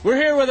We're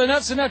here with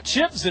Enuff's Enough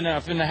Chips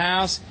Enuff in the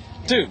house.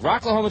 Dude,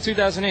 Rocklahoma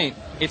 2008.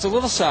 It's a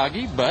little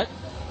soggy, but...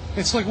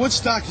 It's like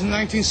Woodstock in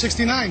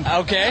 1969.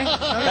 Okay.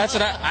 That's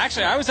what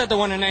I was at the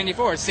one in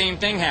 94. Same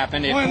thing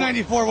happened. The one in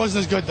 94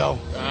 wasn't as good, though.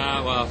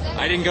 Well,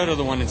 I didn't go to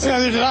the one in 69.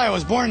 Yeah, neither did I. I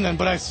was born then,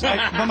 but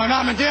but my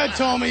mom and dad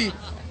told me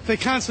they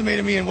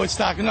consummated me in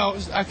Woodstock. No,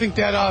 I think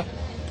that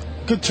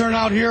good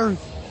turnout here.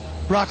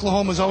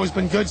 Rocklahoma's always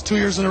been good. 2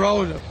 years in a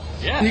row.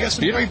 Yeah, and you got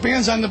some great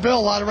bands on the bill,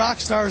 a lot of rock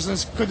stars, and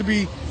it's good to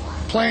be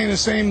playing the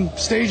same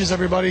stage as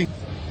everybody.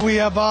 We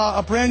have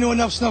a brand new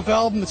Enuff Snuff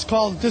album. It's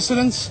called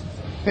Dissonance,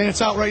 and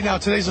it's out right now.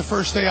 Today's the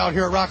first day out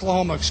here at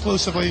Rocklahoma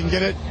exclusively. You can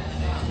get it,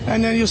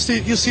 and then you'll see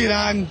it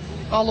on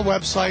all the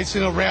websites,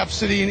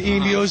 Rhapsody and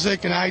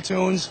eMusic and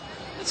iTunes.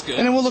 That's good.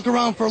 And then we'll look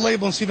around for a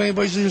label and see if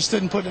anybody's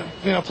interested in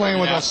playing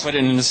with us. Put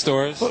it in the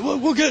stores. But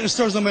we'll get it in the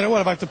stores no matter what.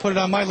 If I have to put it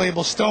on my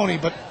label, Stoney,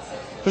 but.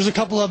 There's a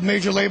couple of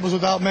major labels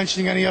without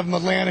mentioning any of them,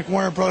 Atlantic,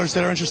 Warner Brothers,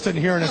 that are interested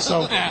in hearing it.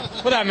 So,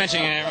 without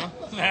mentioning any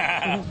of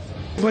them.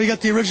 Well, you got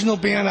the original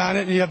band on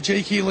it, and you have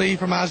J.K. Lee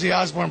from Ozzy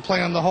Osbourne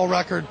playing on the whole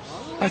record.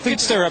 I think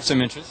stir up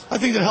some interest. I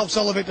think that helps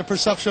elevate the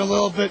perception a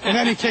little bit. In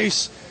any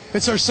case,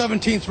 it's our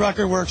 17th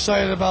record. We're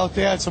excited about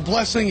that. It's a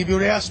blessing. If you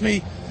would ask me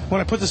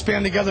when I put this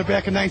band together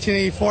back in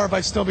 1984 if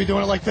I'd still be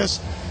doing it like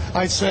this,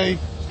 I'd say,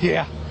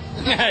 yeah.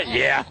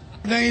 Yeah.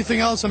 Than anything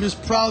else, I'm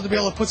just proud to be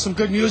able to put some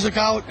good music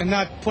out and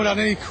not put out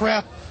any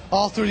crap.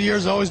 All through the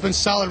years, always been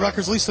solid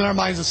records, at least in our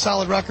minds, it's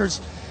solid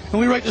records. And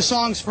we write the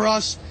songs for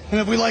us,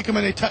 and if we like them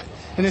and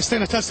they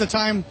stand the test of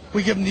time,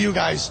 we give them to you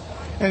guys.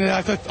 And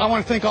I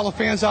want to thank all the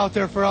fans out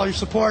there for all your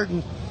support,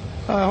 and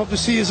I hope to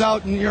see you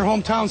out in your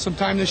hometown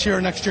sometime this year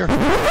or next year.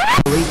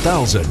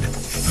 8,000.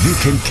 You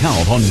can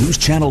count on News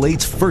Channel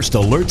 8's First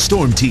Alert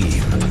Storm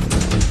Team.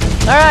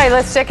 All right,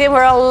 let's check in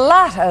where a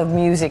lot of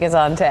music is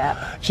on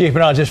tap. Chief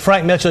Meteorologist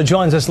Frank Mitchell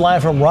joins us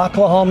live from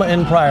Rocklahoma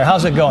in Pryor.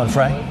 How's it going,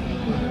 Frank?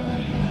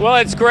 Well,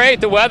 it's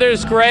great. The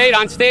weather's great.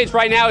 On stage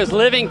right now is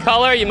Living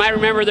Color. You might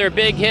remember their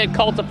big hit,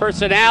 Cult of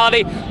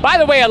Personality. By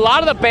the way, a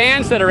lot of the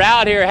bands that are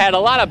out here had a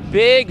lot of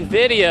big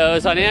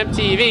videos on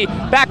MTV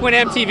back when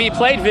MTV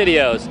played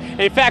videos.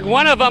 In fact,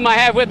 one of them I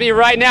have with me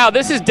right now.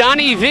 This is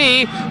Donnie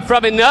V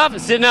from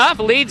Enuff,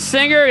 lead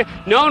singer,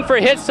 known for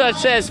hits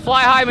such as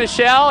Fly High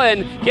Michelle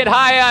and Get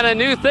High on a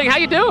New Thing. How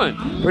you doing?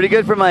 Pretty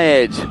good for my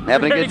age.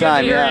 Having a good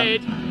time, yeah.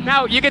 Age.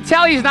 Now, you can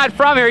tell he's not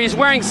from here. He's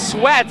wearing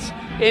sweats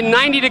in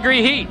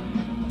 90-degree heat.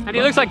 And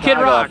he looks like Kid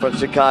Rock. From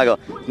Chicago.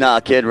 No,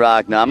 Kid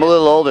Rock. No, I'm a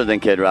little older than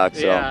Kid Rock,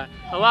 so. Yeah,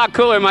 a lot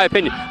cooler in my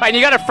opinion. All right, and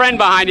you got a friend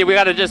behind you. We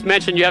got to just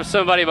mention you have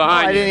somebody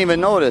behind you. I didn't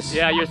even notice.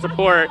 Yeah, your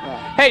support.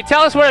 Hey,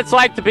 tell us what it's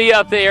like to be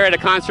up there at a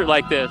concert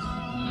like this.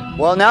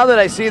 Well, now that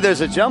I see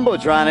there's a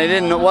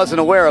Jumbotron, I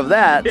wasn't aware of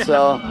that,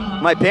 so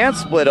my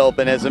pants split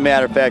open, as a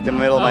matter of fact, in the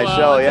middle of my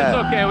show, yeah.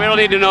 That's okay. We don't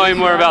need to know any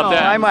more about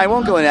that. I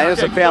won't go in there.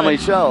 It's a family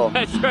show.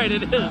 That's right,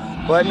 it is.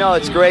 But, no,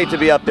 it's great to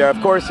be up there.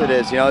 Of course it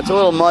is. It's a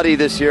little muddy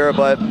this year,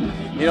 but...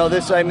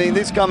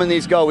 these come and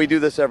these go. We do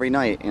this every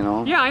night,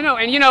 Yeah, I know.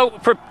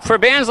 And, for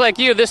bands like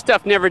you, this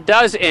stuff never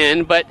does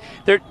end. But,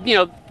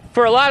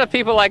 for a lot of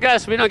people like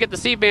us, we don't get to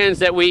see bands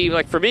that we,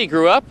 like for me,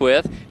 grew up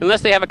with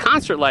unless they have a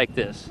concert like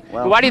this.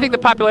 Well, why do you think the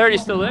popularity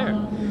is still there?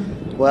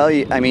 Well,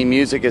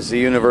 music is the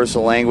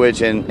universal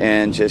language,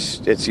 and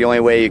just it's the only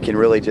way you can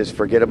really just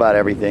forget about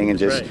everything and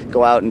just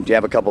go out and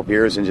have a couple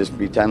beers and just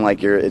pretend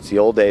like it's the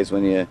old days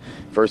when you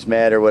first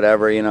met or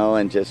whatever,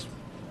 and just...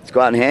 Let's go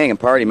out and hang and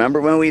party.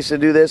 Remember when we used to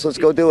do this? Let's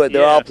go do it.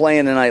 They're all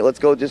playing tonight. Let's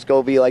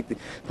go be like,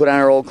 put on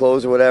our old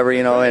clothes or whatever,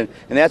 and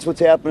that's what's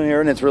happening here,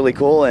 and it's really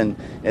cool. And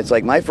it's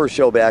like my first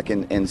show back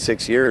in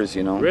 6 years,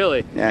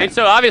 Really? Yeah. And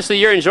so obviously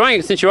you're enjoying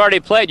it since you already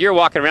played. You're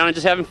walking around and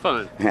just having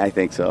fun. I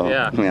think so.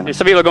 Yeah. And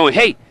some people are going,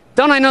 hey,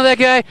 don't I know that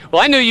guy?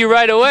 Well, I knew you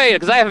right away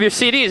because I have your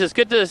CDs. It's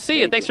good to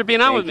see you. Thanks for being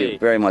on with me. Thank you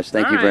very much.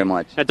 Thank you very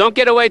much. Now, don't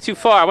get away too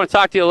far. I want to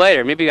talk to you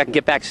later. Maybe I can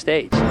get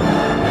backstage.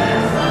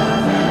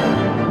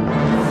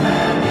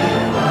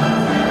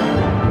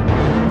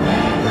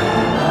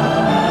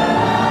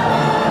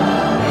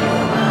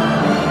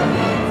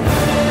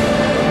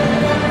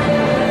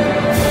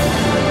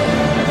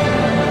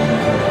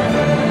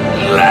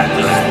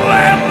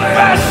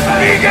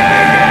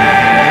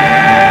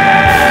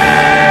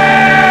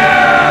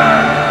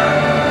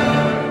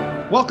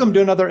 Welcome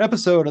to another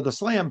episode of the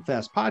Slam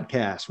Fest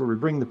podcast, where we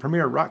bring the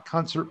premier rock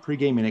concert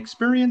pre-gaming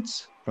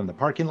experience from the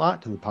parking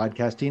lot to the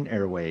podcasting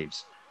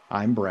airwaves.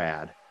 I'm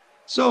Brad.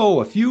 So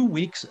a few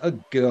weeks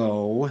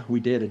ago, we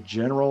did a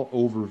general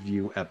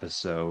overview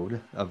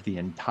episode of the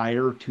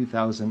entire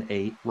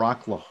 2008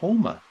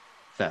 Rocklahoma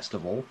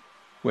Festival,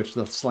 which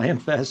the Slam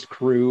Fest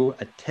crew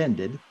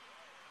attended.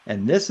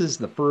 And this is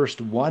the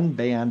first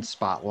one-band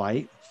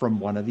spotlight from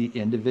one of the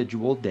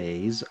individual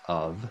days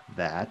of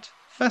that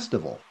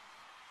festival.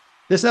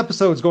 This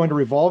episode is going to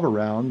revolve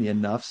around the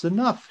Enuff's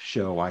Enough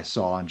show I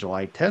saw on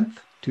July 10th,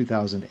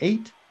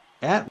 2008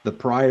 at the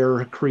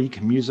Pryor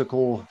Creek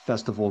Musical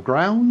Festival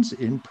grounds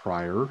in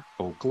Pryor,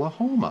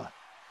 Oklahoma.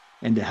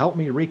 And to help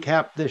me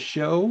recap this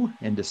show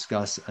and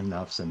discuss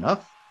Enuff's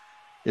Enough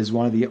is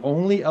one of the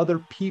only other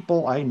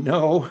people I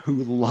know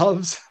who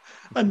loves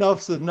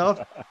Enuff's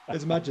Enough,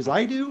 as much as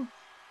I do.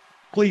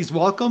 Please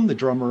welcome the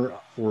drummer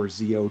for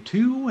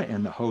ZO2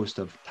 and the host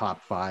of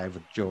Top 5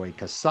 with Joey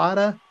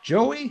Cassata.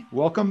 Joey,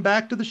 welcome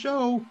back to the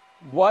show.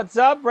 What's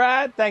up,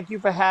 Brad? Thank you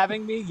for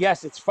having me.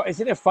 Yes,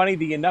 isn't it funny?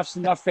 The Enuff's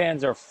Enough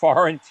fans are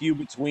far and few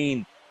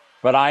between,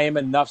 but I am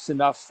Enuff's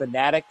Enough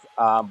fanatic.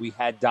 We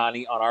had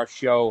Donnie on our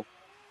show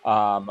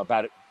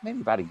about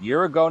a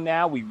year ago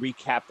now. We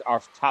recapped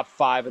our top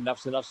 5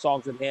 Enuff's Enough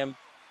songs with him.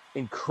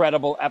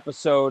 Incredible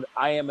episode.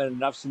 I am an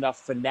Enuff's Enough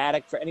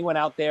fanatic. For anyone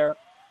out there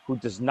who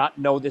does not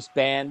know this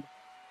band,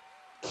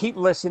 keep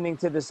listening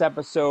to this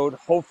episode.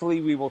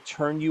 Hopefully we will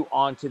turn you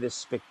on to this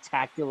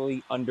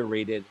spectacularly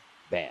underrated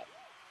band.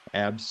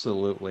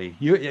 Absolutely.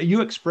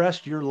 You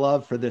expressed your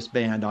love for this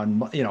band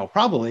on,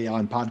 probably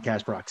on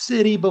Podcast Rock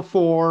City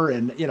before.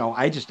 And,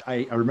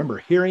 I remember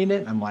hearing it.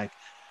 And I'm like,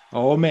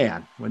 oh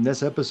man, when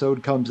this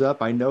episode comes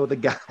up, I know the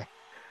guy.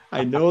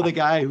 I know the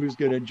guy who's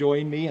going to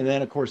join me. And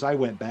then, of course, I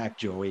went back,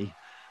 Joey,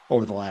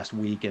 over the last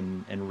week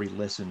and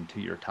re-listened to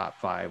your top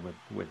 5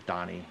 with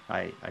Donnie.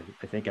 I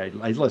think I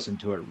listened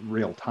to it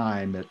real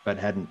time, but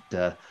hadn't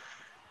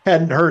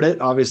heard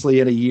it obviously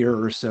in a year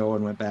or so,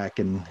 and went back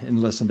and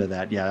listened to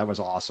that. Yeah, that was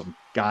awesome.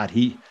 God,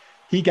 he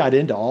got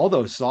into all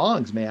those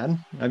songs,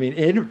 man. I mean,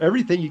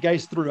 everything you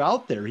guys threw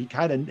out there, he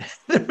kind of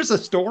there was a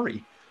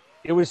story.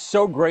 It was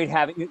so great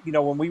having,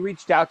 when we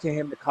reached out to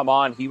him to come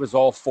on, he was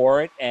all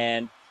for it.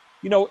 And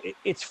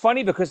it's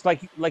funny because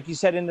like you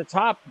said in the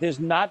top, there's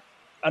not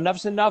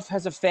Enuff's Enough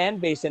has a fan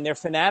base and they're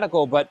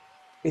fanatical, but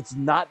it's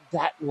not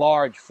that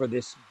large for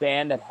this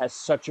band that has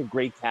such a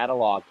great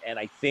catalog. And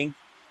I think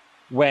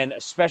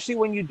especially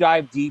when you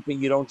dive deep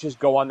and you don't just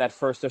go on that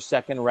first or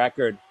second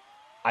record,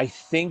 I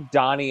think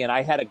Donnie, and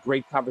I had a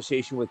great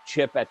conversation with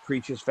Chip at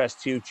Creatures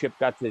Fest 2.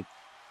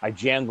 I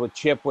jammed with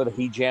Chip,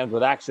 he jammed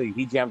with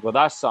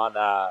us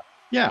on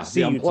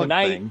See You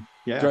Tonight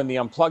during the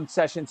Unplugged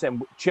sessions.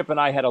 And Chip and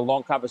I had a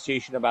long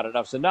conversation about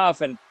Enuff's Enough.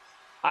 And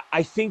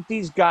I think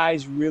these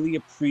guys really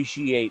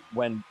appreciate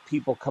when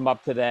people come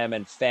up to them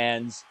and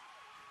fans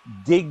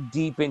dig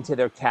deep into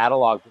their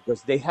catalog,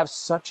 because they have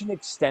such an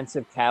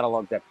extensive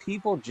catalog that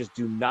people just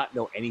do not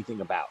know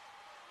anything about.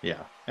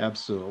 Yeah,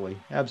 absolutely.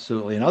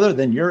 Absolutely. And other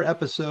than your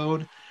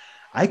episode,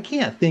 I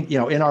can't think,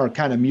 in our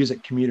kind of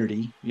music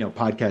community,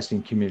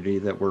 podcasting community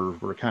that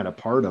we're kind of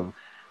part of,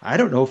 I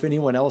don't know if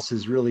anyone else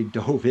has really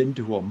dove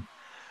into them,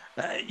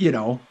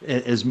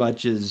 as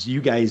much as you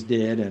guys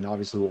did. And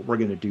obviously what we're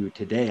going to do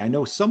today. I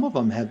know some of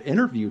them have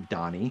interviewed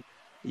Donnie,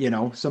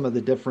 some of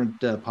the different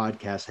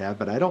podcasts have,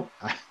 but I'm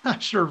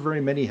not sure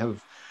very many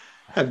have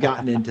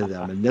gotten into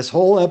them. And this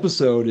whole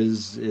episode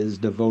is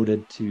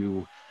devoted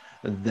to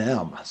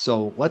them.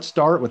 So let's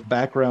start with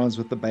backgrounds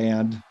with the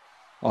band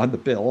on the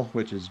bill,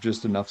 which is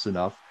just Enuff's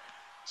Enough.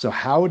 So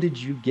how did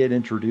you get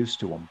introduced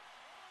to them?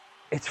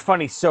 It's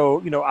funny.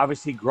 So,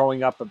 obviously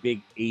growing up a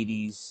big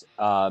 80s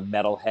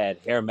metalhead,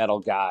 hair metal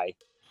guy,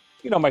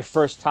 my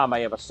first time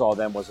I ever saw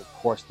them was, of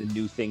course, the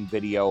New Thing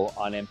video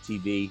on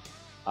MTV.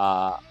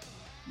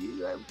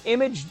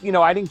 Image,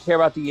 I didn't care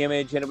about the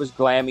image, and it was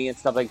glammy and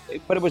stuff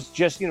but it was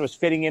just, it was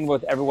fitting in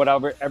with everyone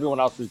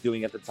else was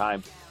doing at the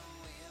time.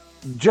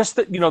 Just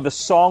that, the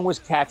song was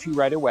catchy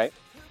right away.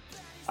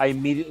 I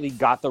immediately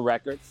got the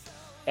record,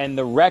 and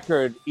the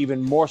record,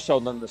 even more so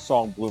than the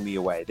song, blew me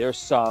away.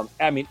 There's not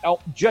even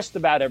just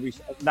about every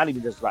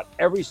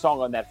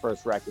song on that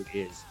first record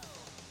is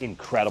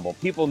incredible.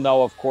 People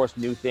know, of course,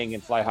 New Thing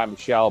and Fly High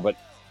Michelle, but,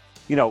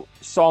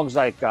 songs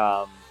like,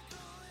 oh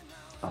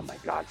my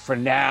God, For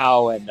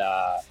Now, and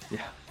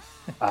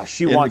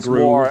She Wants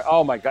More.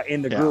 Oh my God,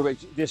 In the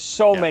Groove. There's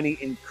so many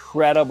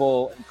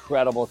incredible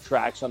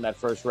tracks on that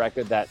first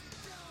record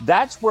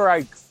that's where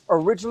I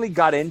originally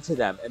got into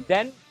them. And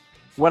then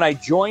when I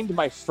joined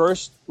my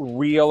first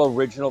real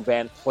original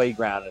band,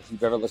 Playground, if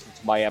you've ever listened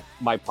to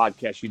my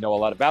podcast, you know a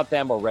lot about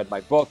them or read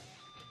my book,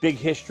 big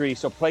history.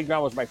 So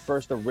Playground was my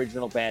first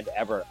original band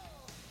ever.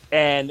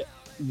 And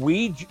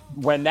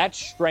when that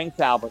Strength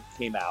album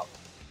came out,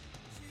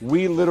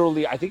 we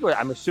literally,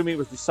 I'm assuming it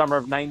was the summer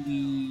of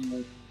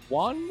 91.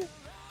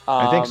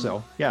 I think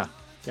so. Yeah.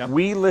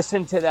 We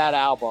listened to that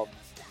album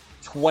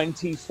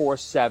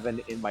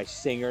 24/7 in my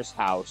singer's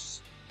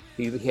house.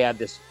 He had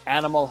this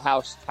Animal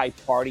House type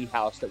party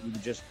house that we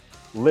would just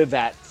live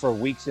at for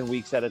weeks and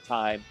weeks at a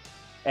time.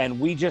 And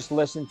we just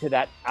listened to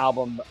that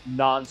album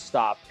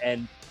nonstop.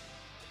 And,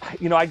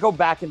 I go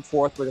back and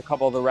forth with a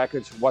couple of the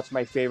records. What's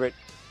my favorite?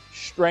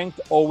 Strength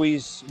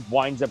always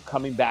winds up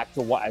coming back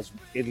to as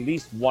at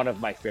least one of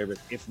my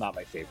favorites, if not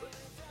my favorite.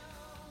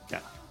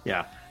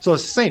 Yeah. So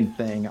it's the same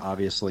thing,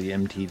 obviously,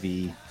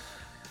 MTV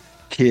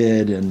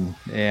Kid and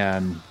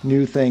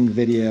New Thing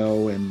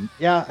video. And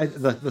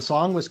the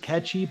song was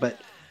catchy, but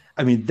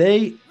I mean,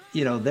 they,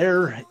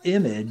 their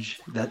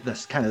image,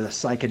 that's kind of the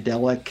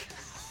psychedelic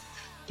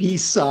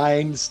peace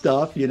sign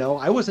stuff,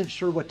 I wasn't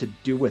sure what to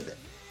do with it,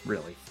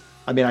 really.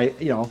 I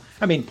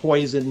mean,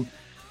 Poison,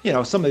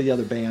 some of the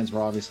other bands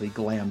were obviously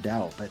glammed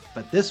out,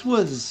 but this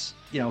was,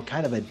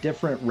 kind of a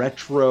different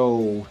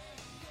retro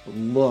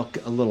look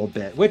a little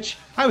bit, which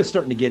I was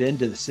starting to get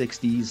into the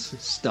 60s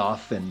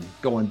stuff and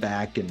going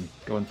back and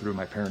going through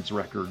my parents'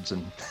 records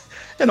and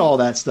all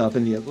that stuff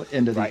into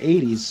the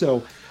 80s.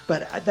 So,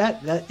 but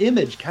that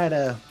image kind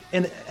of,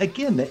 and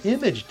again, the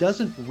image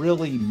doesn't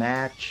really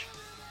match,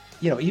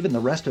 even the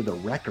rest of the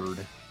record.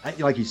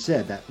 Like you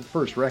said, that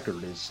first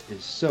record is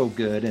so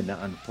good, and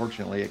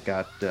unfortunately it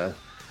got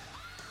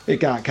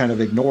kind of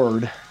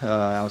ignored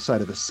outside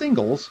of the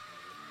singles.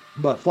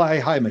 But Fly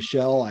High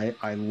Michelle,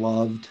 I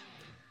loved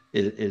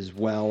it as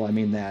well. I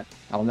mean, that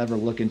I'll never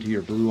look into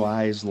your blue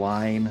eyes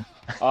line.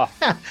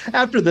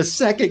 After the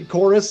second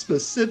chorus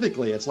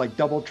specifically, it's like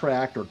double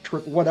tracked or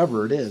triple,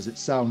 whatever it is. It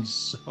sounds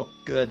so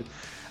good.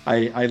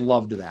 I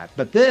loved that.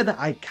 But then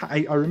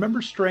I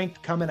remember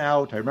Strength coming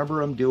out. I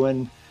remember him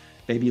doing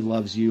Baby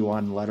Loves You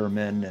on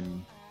Letterman,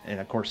 and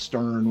of course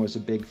Stern was a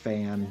big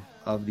fan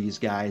of these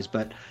guys.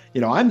 But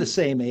I'm the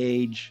same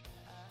age,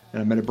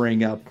 and I'm going to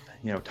bring up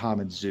Tom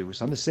and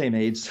Zeus. I'm the same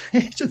age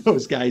of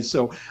those guys.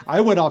 So I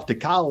went off to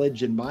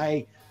college, and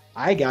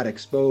I got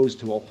exposed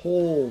to a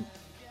whole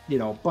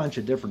bunch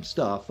of different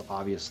stuff,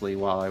 obviously,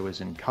 while I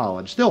was in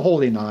college, still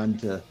holding on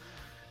to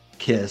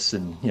Kiss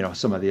and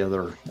some of the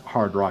other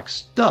hard rock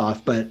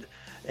stuff. But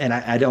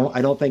I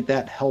don't think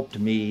that helped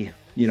me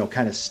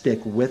kind of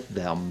stick with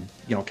them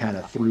kind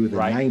of through the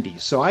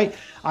 90s. So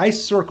I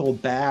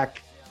circled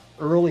back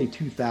early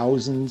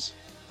 2000s.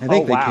 I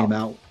think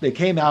they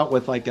came out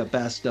with like a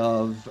best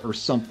of or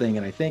something,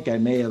 and I think I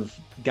may have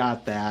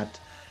got that.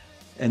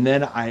 And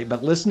then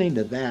but listening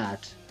to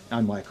that,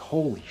 I'm like,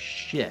 holy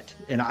shit.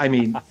 And I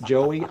mean,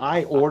 Joey,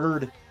 I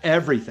ordered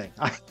everything.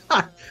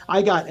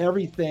 I got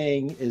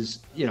everything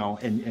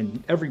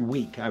and every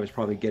week I was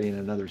probably getting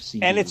another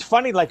CD. And it's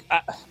funny, like,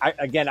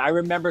 I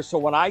remember, so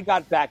when I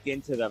got back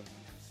into them,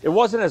 it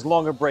wasn't as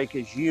long a break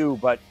as you,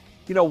 but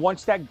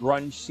once that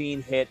grunge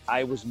scene hit,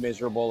 I was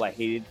miserable. I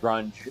hated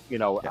grunge.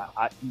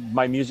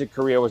 My music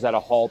career was at a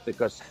halt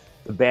because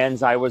the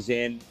bands I was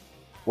in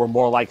were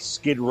more like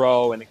Skid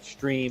Row and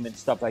Extreme and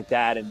stuff like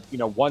that. And,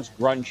 once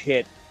grunge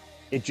hit,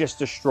 it just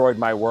destroyed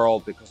my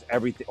world because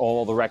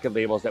all the record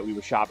labels that we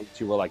were shopping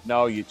to were like,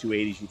 no, you're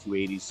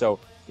 280s. So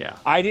yeah,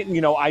 I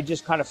didn't, I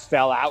just kind of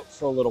fell out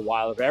for a little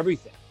while of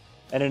everything.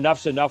 And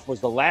Enuff's Enough was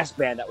the last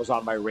band that was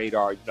on my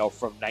radar,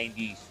 from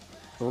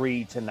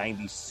 93 to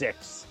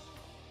 96.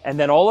 And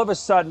then all of a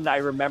sudden, I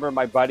remember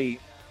my buddy,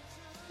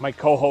 my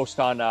co-host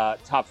on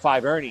Top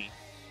 5, Ernie,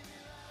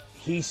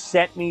 he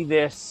sent me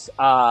this,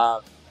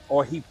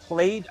 he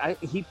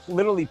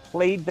literally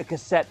played the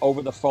cassette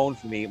over the phone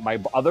for me. My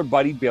other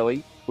buddy,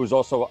 Billy, who's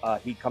also,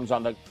 he comes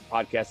on the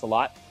podcast a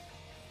lot,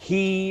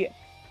 he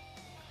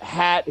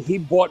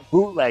bought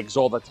bootlegs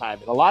all the time.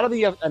 And a lot of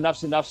the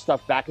Enuff's Enough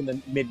stuff back in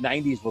the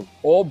mid-90s was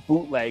all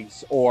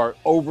bootlegs or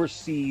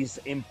overseas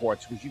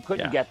imports because you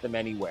couldn't get them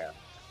anywhere.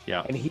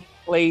 Yeah. And he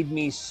played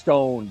me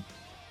Stone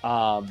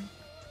from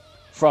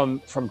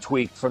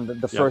Tweak, from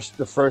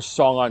the first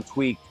song on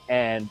Tweak,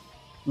 and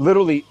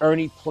literally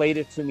Ernie played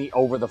it to me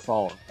over the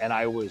phone, and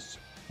I was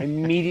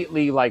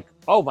immediately like,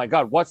 oh my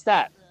God, what's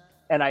that?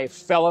 And I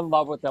fell in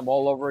love with them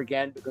all over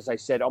again because I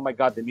said, oh my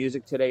God, the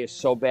music today is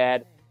so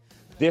bad.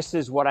 This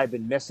is what I've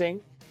been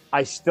missing.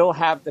 I still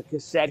have the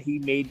cassette he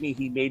made me.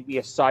 He made me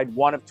a side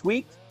 1 of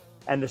Tweak,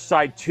 and the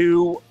side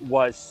 2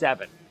 was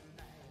 7.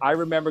 I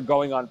remember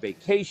going on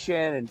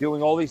vacation and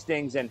doing all these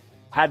things and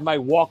had my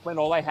Walkman.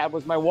 All I had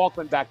was my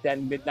Walkman back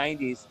then,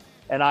 mid-90s.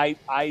 And I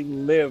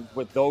lived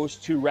with those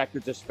 2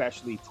 records,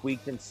 especially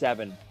Tweaked and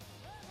 7,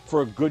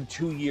 for a good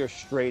 2 years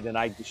straight. And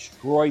I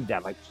destroyed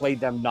them. I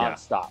played them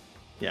nonstop.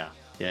 Yeah.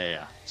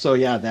 So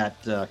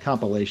that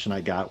compilation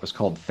I got was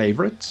called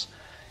Favorites.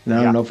 And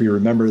I don't know if you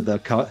remember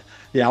the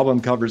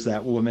album covers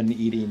that woman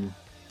eating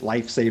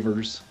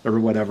lifesavers or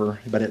whatever,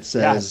 but it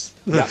says,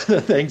 the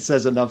thing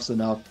says Enough's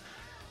Enough.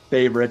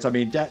 Favorites. I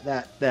mean,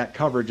 that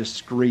cover just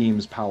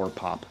screams power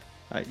pop.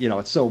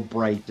 It's so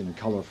bright and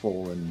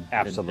colorful and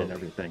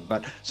everything.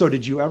 But so,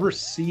 did you ever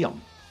see them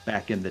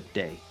back in the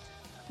day?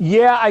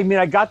 Yeah, I mean,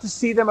 I got to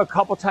see them a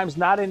couple times,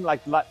 not in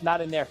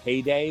their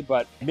heyday,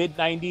 but mid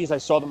 '90s. I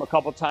saw them a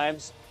couple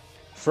times.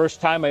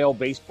 First time, my old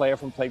bass player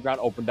from Playground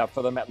opened up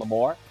for them at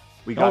Lemoore.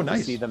 We got to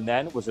see them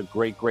then. It was a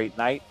great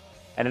night.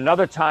 And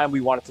another time, we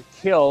wanted to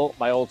kill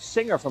my old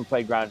singer from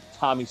Playground,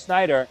 Tommy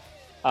Snyder.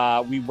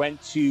 We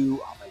went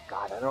to,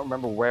 God, I don't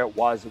remember where it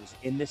was. It was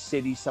in the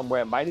city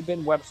somewhere. It might have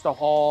been Webster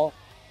Hall,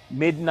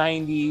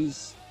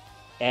 mid-90s.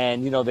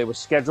 And, they were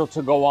scheduled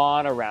to go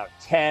on around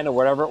 10 or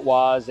whatever it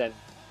was. And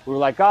we were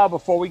like,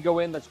 before we go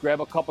in, let's grab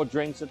a couple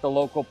drinks at the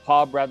local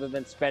pub rather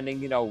than spending,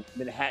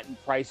 Manhattan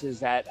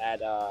prices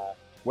at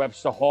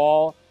Webster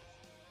Hall.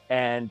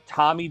 And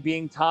Tommy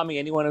being Tommy,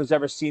 anyone who's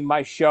ever seen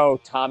my show,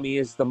 Tommy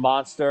is the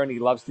monster and he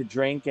loves to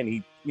drink.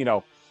 And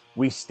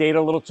we stayed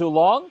a little too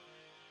long.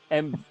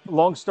 And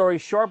long story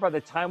short, by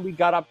the time we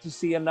got up to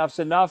see Enough's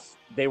Enough,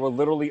 they were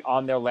literally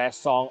on their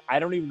last song. I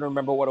don't even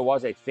remember what it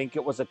was. I think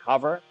it was a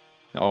cover.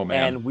 Oh,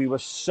 man. And we were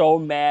so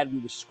mad. We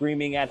were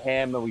screaming at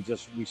him, and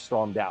we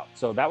stormed out.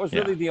 So that was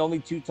really the only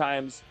 2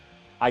 times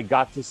I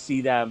got to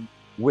see them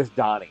with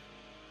Donnie.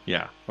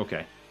 Yeah.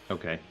 Okay.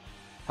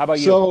 How about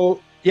you?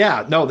 So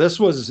yeah, no, this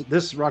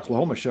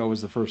Rocklahoma show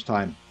was the first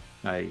time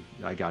I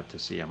got to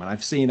see him, and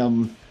I've seen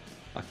him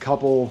a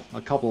couple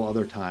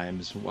other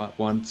times.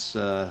 Once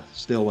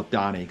still with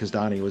Donnie, because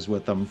Donnie was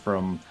with them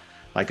from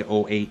like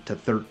 08 to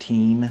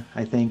 13,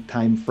 I think,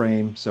 time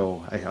frame.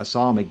 So I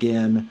saw him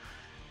again,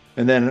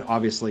 and then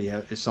obviously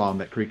I saw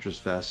him at Creatures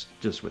Fest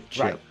just with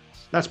Chip. Right.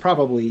 That's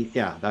probably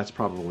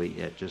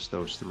it. Just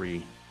those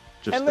three.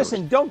 And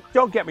listen,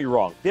 don't get me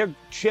wrong. Their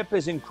Chip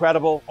is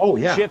incredible. Oh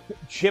yeah,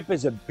 Chip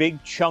is a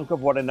big chunk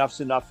of what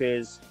Enuff's Enough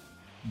is,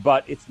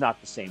 but it's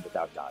not the same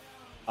without Donnie.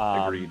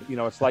 Agreed. You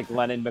know, it's like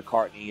Lennon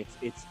McCartney.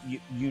 It's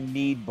you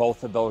need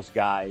both of those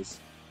guys.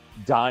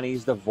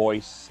 Donnie's the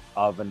voice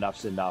of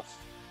Enuff's Enough,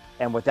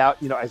 and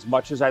without, you know, as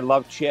much as I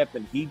love Chip,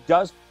 and he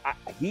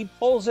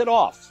pulls it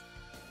off.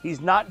 He's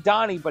not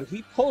Donnie, but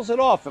he pulls it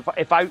off.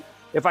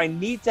 If I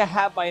need to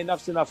have my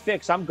Enuff's Enough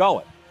fix, I'm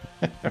going.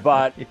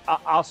 But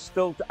I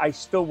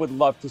still would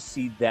love to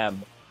see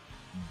them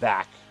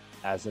back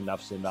as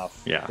Enuff's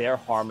Enough. Yeah. Their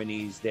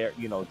harmonies, their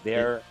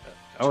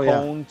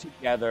tone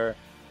together.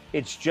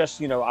 It's just,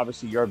 you know,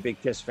 obviously you're a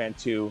big Kiss fan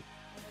too.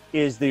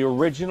 Is the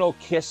original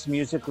Kiss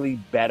musically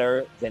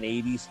better than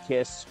 80s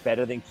Kiss,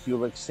 better than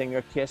Kulick's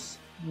Singer Kiss?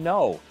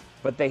 No,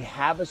 but they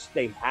have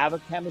a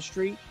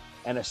chemistry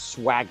and a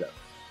swagger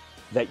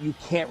that you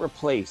can't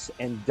replace.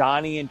 And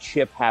Donnie and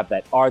Chip have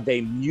that. Are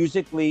they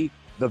musically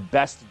the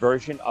best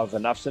version of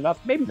Enuff's Enough?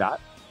 Maybe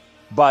not,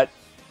 but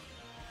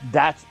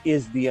that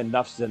is the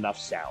Enuff's Enough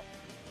sound.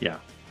 Yeah,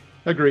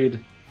 agreed.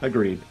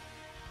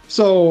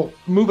 So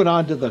moving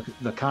on to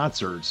the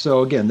concert.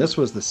 So again, this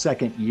was the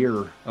second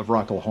year of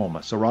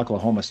Rocklahoma. So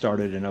Rocklahoma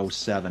started in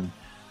 07,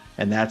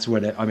 and that's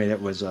when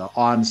it was an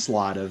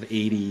onslaught of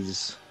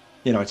 80s.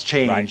 You know, it's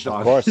changed,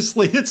 right,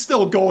 obviously. It's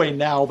still going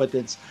now, but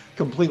it's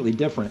completely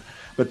different.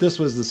 But this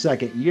was the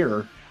second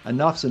year.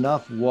 Enuff's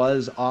Enough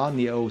was on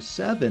the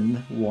 07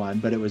 one,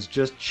 but it was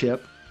just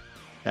Chip,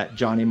 at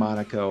Johnny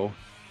Monaco,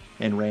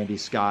 and Randy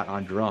Scott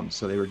on drums.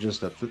 So they were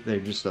just a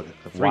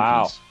three-piece.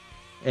 Wow.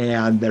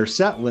 And their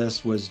set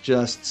list was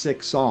just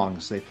 6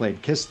 songs. They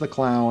played Kiss the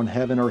Clown,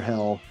 Heaven or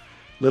Hell,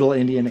 Little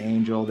Indian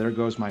Angel, There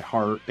Goes My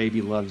Heart,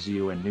 Baby Loves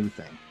You, and New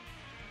Thing.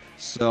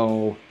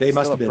 So they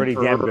must have been pretty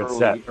damn good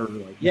set.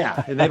 Early.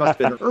 Yeah, and they must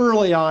have been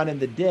early on in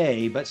the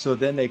day. But so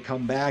then they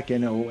come back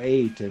in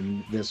 08,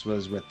 and this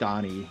was with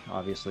Donnie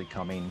obviously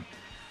coming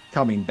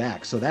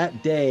back. So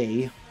that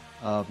day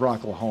of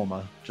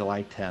Rocklahoma,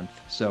 July 10th.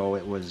 So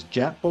it was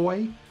Jet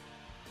Boy,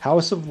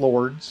 House of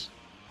Lords,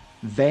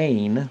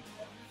 Vain.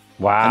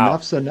 Wow.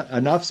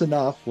 Enuff's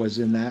Enough was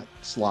in that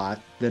slot.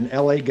 Then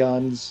LA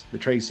Guns, the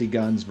Tracy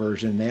Guns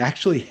version. They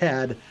actually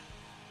had,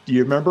 do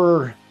you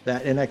remember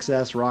that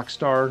NXS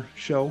Rockstar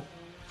show?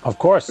 Of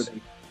course.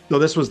 So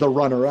this was the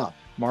runner-up.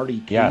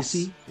 Marty Yes.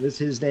 Casey is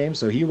his name.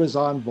 So he was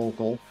on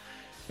vocal.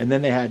 And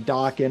then they had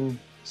Dokken,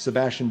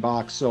 Sebastian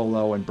Bach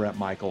solo, and Brett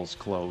Michaels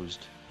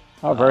closed.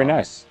 Oh, very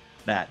nice.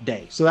 That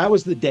day. So that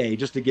was the day,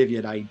 just to give you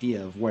an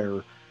idea of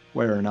where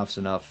Enuff's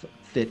Enough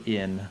fit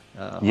in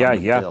on the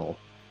bill.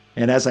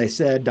 And as I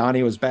said,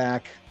 Donnie was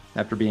back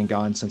after being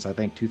gone since I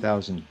think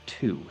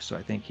 2002. So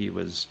I think he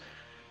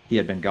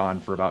had been gone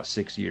for about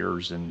 6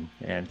 years and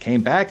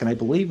came back. And I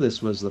believe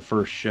this was the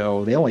first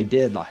show. They only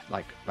did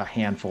like a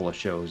handful of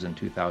shows in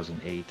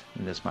 2008,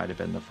 and this might have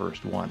been the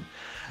first one.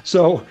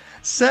 So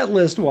set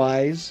list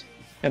wise,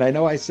 and I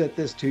know I sent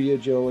this to you,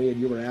 Joey, and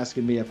you were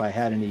asking me if I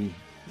had any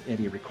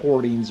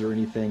recordings or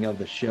anything of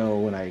the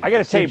show. And I got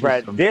to tell you,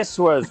 Brad, there's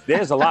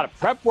a lot of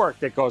prep work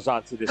that goes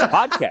on to this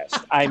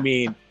podcast. I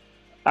mean,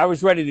 I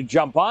was ready to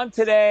jump on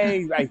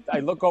today. I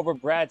look over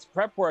Brad's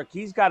prep work.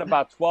 He's got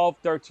about 12,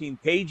 13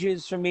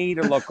 pages for me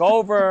to look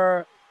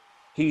over.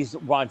 He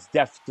wants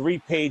 3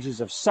 pages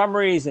of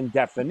summaries and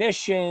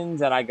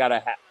definitions, and I got to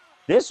have...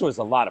 This was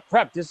a lot of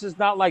prep. This is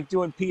not like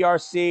doing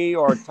PRC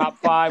or Top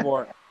 5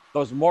 or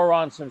those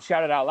morons from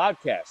Shout It Out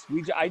Loudcast.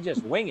 I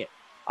just wing it.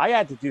 I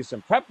had to do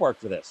some prep work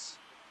for this.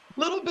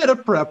 Little bit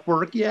of prep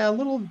work, yeah. A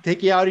little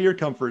take you out of your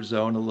comfort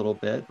zone a little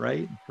bit,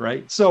 right?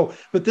 So,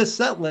 but this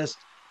set list,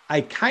 I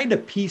kind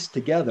of pieced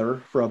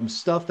together from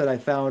stuff that I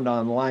found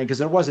online,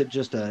 because it wasn't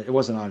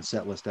on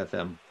Setlist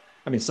FM.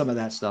 I mean, some of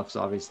that stuff's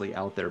obviously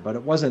out there, but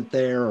it wasn't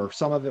there, or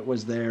some of it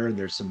was there, and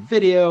there's some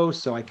videos.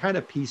 So I kind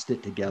of pieced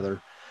it together.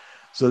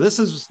 So this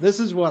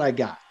is what I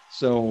got.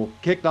 So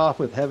kicked off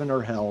with Heaven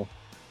or Hell,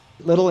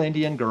 Little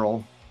Indian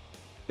Girl,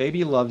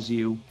 Baby Loves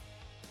You,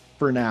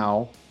 For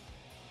Now,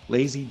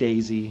 Lazy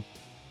Daisy,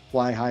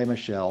 Fly High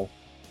Michelle,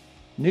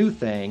 New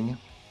Thing,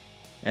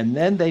 and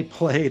then they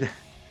played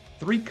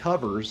 3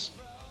 covers.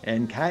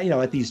 And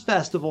at these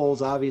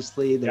festivals,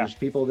 obviously there's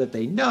people that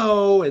they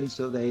know, and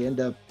so they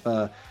end up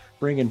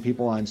bringing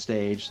people on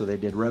stage. So they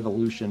did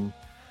Revolution,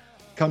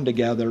 Come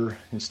Together,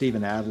 and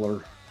Steven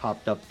Adler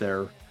hopped up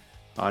there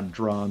on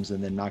drums,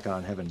 and then Knocking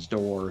on Heaven's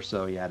Door.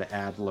 So you had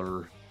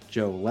Adler,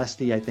 Joe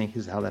Lesty, I think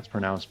is how that's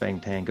pronounced,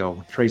 Bang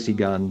Tango, Tracy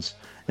Guns,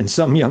 and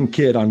some young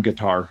kid on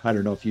guitar. I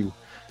don't know if you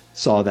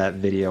saw that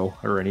video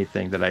or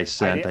anything that I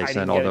sent. I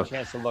sent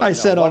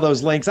all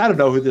those links. I don't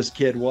know who this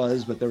kid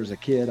was, but there was a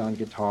kid on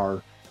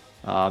guitar.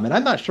 And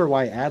I'm not sure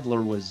why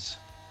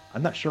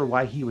I'm not sure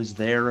why he was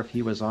there. If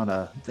he was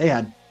on they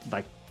had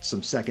like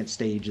some second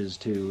stages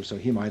too, so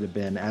he might have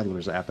been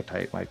Adler's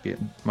Appetite might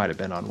have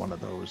been on one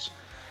of those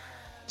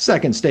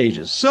second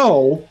stages.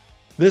 So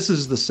this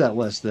is the set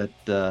list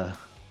that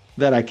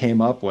I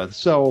came up with.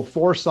 So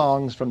 4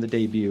 songs from the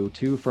debut,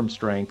 2 from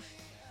Strength,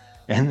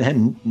 and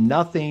then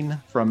nothing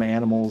from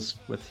Animals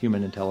with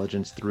Human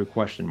Intelligence through ?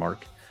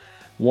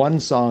 1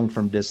 song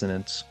from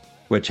Dissonance,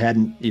 which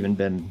hadn't even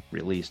been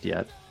released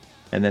yet,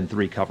 and then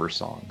 3 cover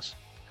songs.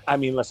 I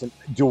mean, listen,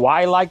 do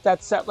I like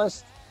that set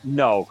list?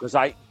 No, because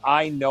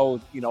I know,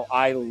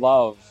 I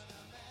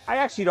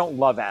actually don't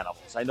love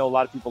Animals. I know a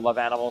lot of people love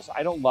Animals.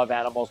 I don't love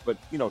Animals, but,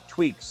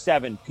 Tweak,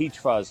 7, Peach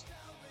Fuzz,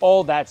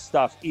 all that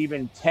stuff,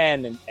 even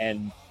 10,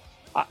 and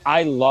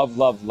I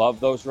love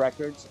those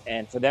records.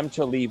 And for them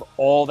to leave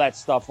all that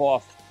stuff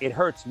off, it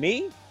hurts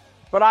me,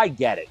 but I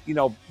get it.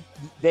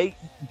 They,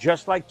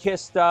 just like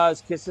Kiss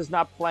does, Kiss is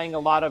not playing a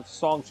lot of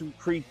songs from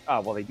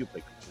well, they do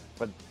play Creature,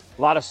 but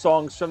a lot of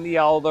songs from The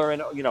Elder,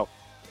 and,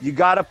 you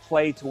got to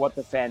play to what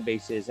the fan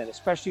base is. And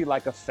especially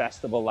like a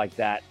festival like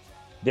that,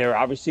 they're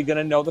obviously going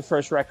to know the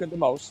first record the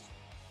most.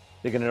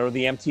 They're going to know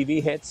the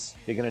MTV hits.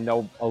 They're going to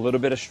know a little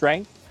bit of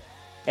Strength,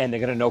 and they're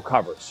going to know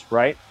covers,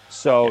 right?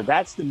 So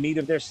that's the meat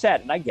of their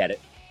set, and I get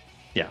it.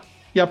 Yeah.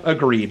 Yep.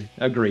 Agreed.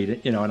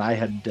 And I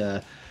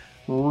had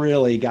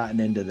really gotten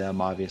into them,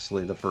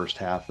 obviously, the first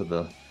half of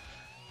the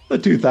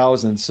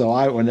 2000s.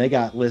 So when they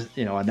got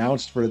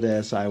announced for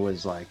this, I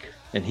was like,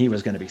 and he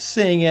was going to be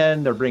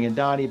singing. They're bringing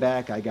Donnie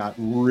back. I got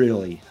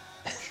really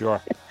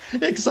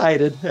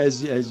excited,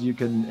 as you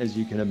can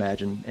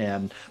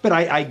imagine. But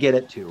I get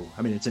it too.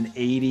 I mean, it's an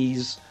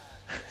 80s,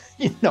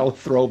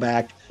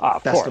 throwback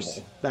festival.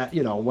 Course. That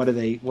what are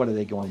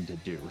they going to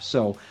do?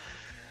 So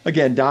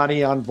again,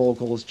 Donnie on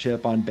vocals,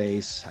 Chip on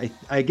bass.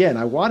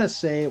 I want to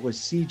say it was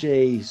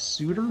CJ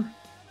Suter,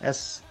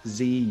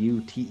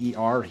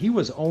 Suter. He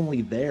was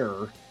only there,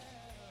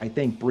 I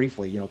think,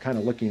 briefly. Kind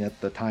of looking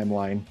at the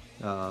timeline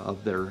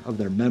of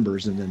their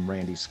members, and then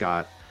Randy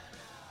Scott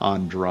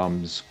on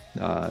drums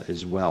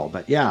as well.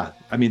 But yeah,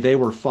 I mean, they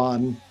were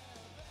fun.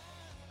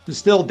 It was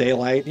still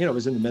daylight. It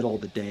was in the middle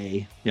of the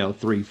day.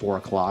 3-4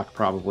 o'clock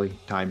probably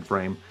time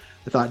frame.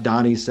 I thought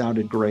Donnie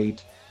sounded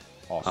great.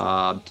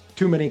 Awesome.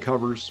 Too many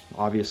covers,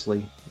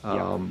 obviously.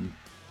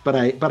 But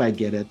I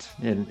get it,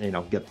 and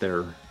get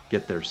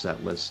their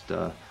set list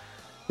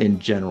in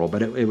general.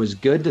 But it was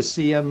good to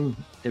see him.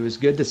 It was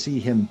good to see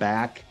him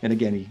back. And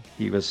again,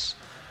 he was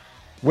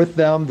with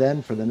them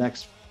then for the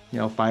next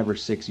 5 or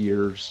 6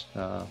 years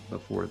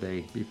before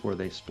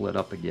they split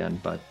up again.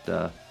 But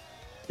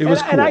it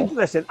was cool.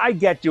 And I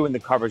get doing the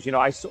covers.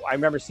 I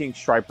remember seeing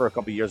Stryper a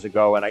couple years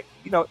ago, and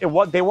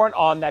they weren't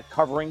on that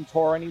covering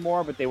tour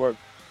anymore, but they were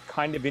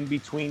kind of in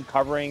between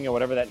covering or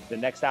whatever the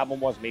next album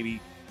was.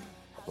 Maybe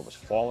it was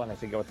Fallen. I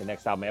forget what the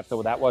next album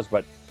after that was,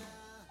 but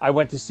I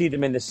went to see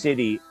them in the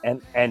city,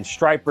 and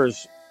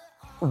Stryper's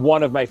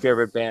one of my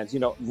favorite bands.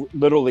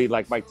 Literally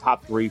like my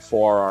top 3-4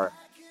 are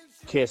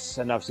Kiss,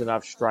 Enuff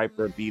Z'Nuff,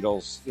 Stryper,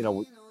 Beatles.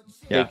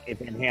 Van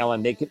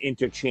Halen. They could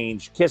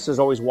interchange. Kiss is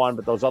always one,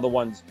 but those other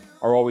ones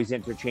are always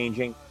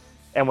interchanging.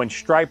 And when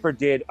Stryper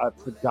did a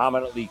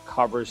predominantly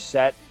cover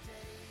set,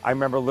 I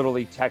remember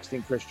literally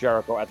texting Chris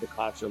Jericho at the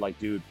concert, like,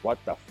 dude,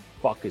 what the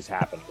fuck is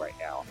happening right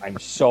now? I'm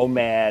so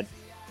mad.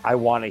 I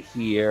want to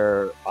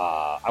hear,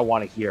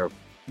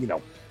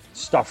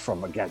 stuff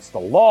from Against the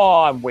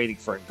Law. I'm waiting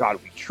for In God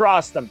We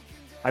Trust.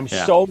 I'm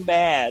so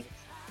mad.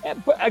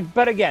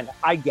 But again,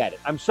 I get it.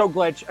 I'm so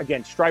glad.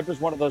 Again,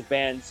 Stryper's one of those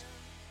bands,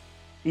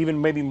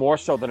 even maybe more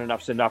so than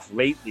Enuff Z'Nuff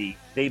lately.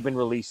 They've been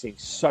releasing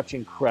such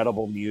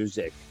incredible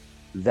music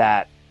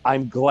that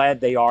I'm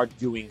glad they are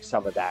doing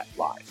some of that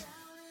live.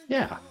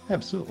 Yeah,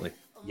 absolutely.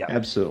 Yeah,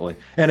 absolutely.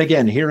 And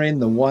again, hearing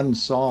the one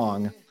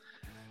song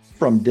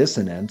from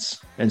Dissonance,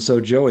 and so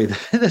Joey,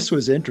 this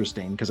was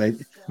interesting because it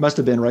must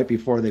have been right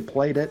before they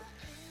played it,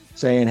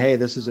 saying, "Hey,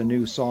 this is a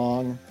new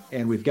song,"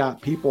 and we've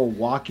got people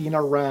walking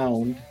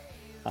around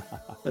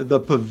the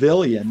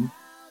pavilion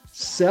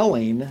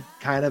selling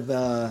kind of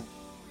a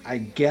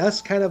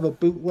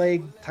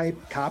bootleg type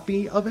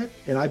copy of it,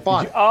 and I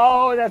bought it.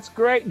 Oh, that's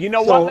great. You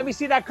know what? Let me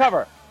see that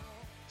cover.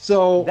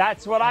 So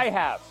that's what I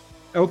have.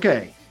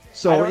 Okay.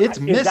 So it's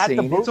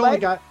missing.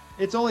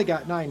 It's only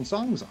got 9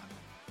 songs on it.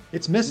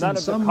 It's missing none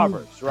of some the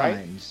covers, right?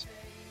 times.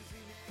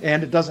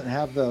 And it doesn't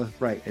have the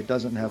It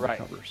doesn't have the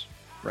covers.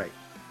 Right.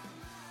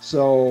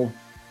 So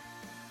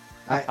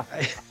I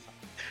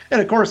and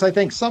of course I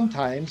think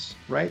sometimes,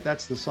 right,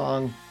 that's the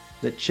song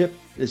that Chip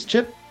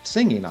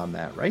singing on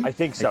that, right? I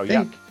think so.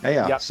 Yeah.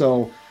 Yep.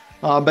 So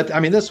but I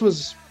mean, this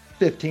was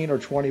 $15 or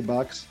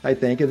 $20, I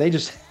think, and they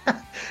just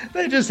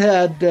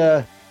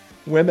had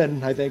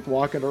women, I think,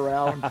 walking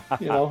around,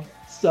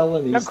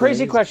 selling these. Now, crazy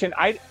things. question.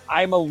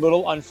 I'm a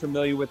little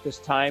unfamiliar with this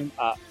time.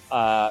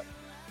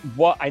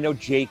 What I know,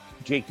 Jakey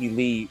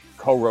Lee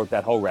co-wrote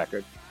that whole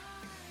record.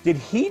 Did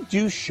he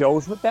do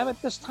shows with them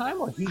at this time,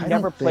 or he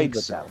never played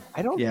with them?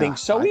 I don't think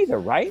so either,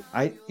 right?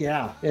 And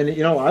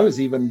I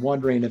was even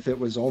wondering if it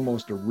was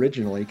almost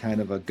originally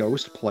kind of a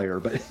ghost player,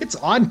 but it's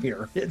on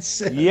here.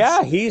 He's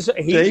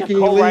a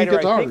co-writer,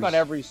 I think, on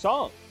every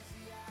song.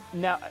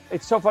 Now,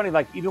 it's so funny,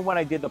 like, even when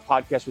I did the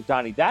podcast with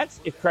Donnie,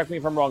 correct me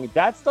if I'm wrong,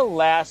 that's the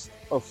last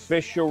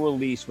official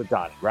release with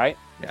Donnie, right?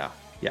 Yeah.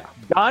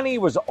 Donnie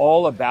was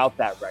all about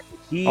that record.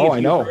 I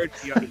know.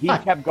 He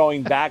kept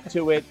going back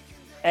to it.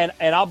 And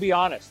I'll be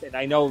honest, and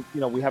I know,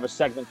 we have a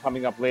segment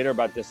coming up later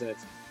about this, and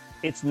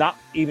it's not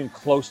even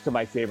close to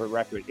my favorite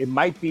record. It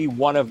might be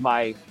one of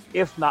my,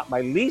 if not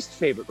my least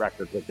favorite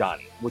record with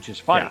Donnie, which is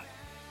funny.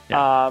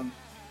 Yeah.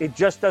 It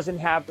just doesn't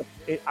have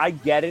I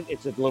get it.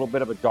 It's a little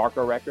bit of a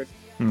darker record.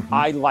 Mm-hmm.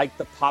 I like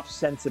the pop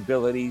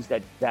sensibilities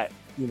that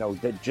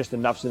just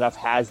Enough's Enough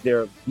has,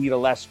 their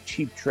Beatlesque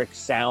Cheap Trick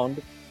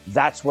sound.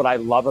 That's what I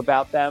love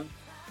about them.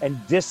 And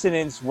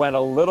Dissonance went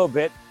a little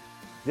bit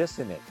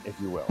dissonant, if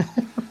you will.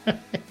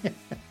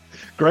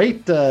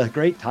 Great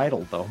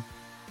title, though.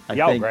 I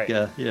think great.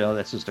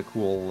 That's just a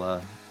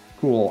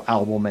cool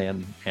album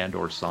and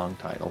or song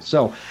title.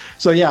 So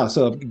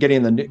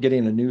getting a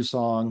new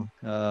song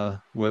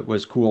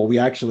was cool. We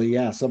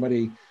actually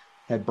somebody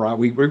had brought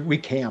we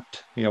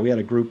camped. We had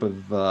a group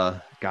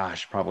of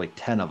probably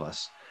 10 of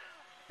us,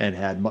 and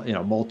had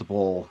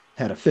multiple,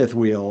 had a fifth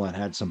wheel and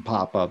had some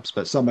pop-ups,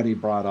 but somebody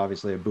brought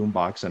obviously a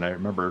boombox, and I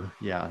remember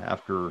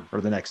after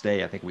or the next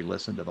day I think we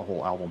listened to the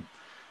whole album,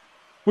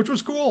 which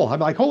was cool. I'm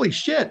like, holy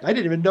shit, I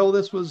didn't even know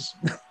this was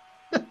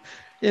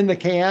in the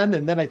can.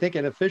 And then I think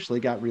it officially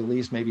got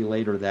released maybe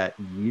later that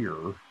year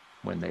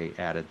when they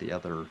added the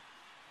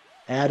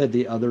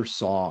other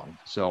song.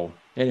 So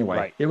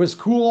anyway, It was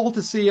cool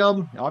to see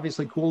him.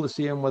 Obviously cool to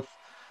see him with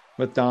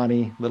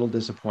Donnie. Little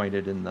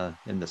disappointed in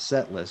the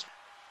set list.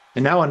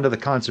 And now onto the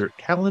concert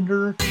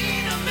calendar.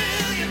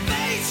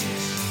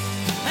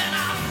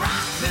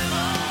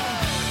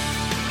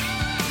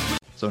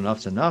 So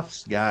Nuff's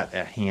Enough's got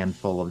a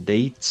handful of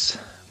dates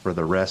for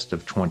the rest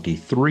of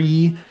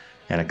 23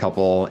 and a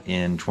couple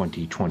in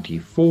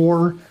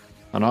 2024.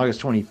 On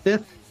August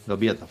 25th, they'll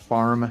be at the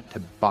Farm to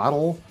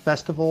Bottle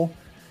Festival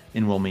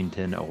in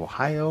Wilmington,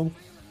 Ohio.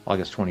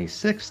 August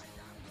 26th,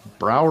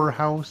 Brower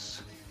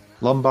House,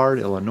 Lombard,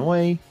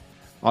 Illinois.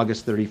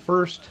 August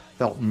 31st,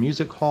 Felton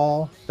Music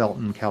Hall,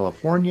 Felton,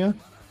 California.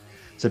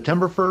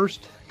 September 1st,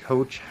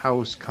 Coach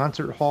House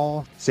Concert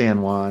Hall,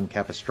 San Juan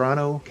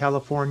Capistrano,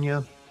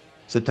 California.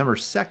 September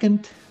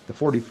 2nd, the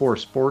 44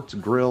 Sports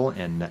Grill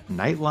and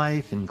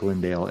Nightlife in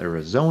Glendale,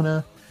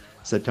 Arizona.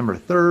 September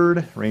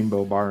 3rd,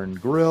 Rainbow Bar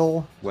and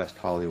Grill, West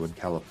Hollywood,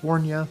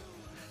 California.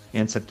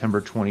 And September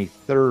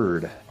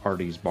 23rd,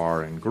 Artie's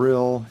Bar and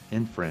Grill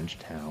in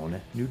Frenchtown,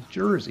 New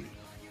Jersey.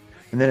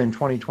 And then in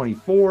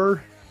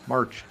 2024,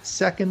 March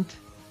 2nd,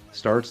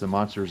 starts the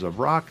Monsters of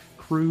Rock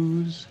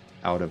cruise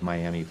out of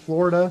Miami,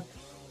 Florida.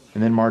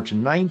 And then March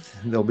 9th,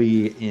 they'll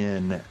be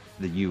in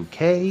the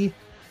UK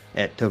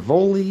at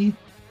Tivoli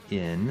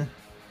in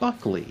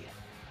Buckley.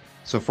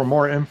 So for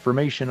more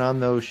information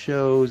on those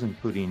shows,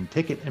 including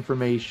ticket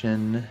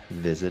information,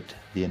 visit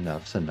the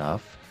Enough's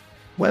Enough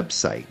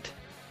website.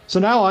 So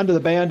now on to the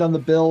Band on the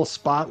Bill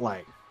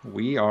Spotlight.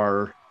 We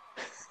are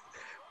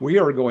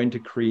going to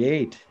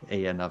create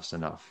a Enough's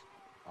Enough.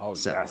 Oh,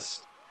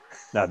 yes.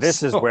 Now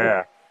this is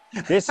where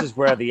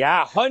the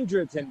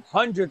hundreds and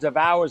hundreds of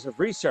hours of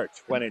research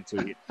went into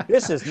it.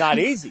 This is not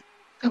easy.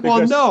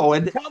 Well, no,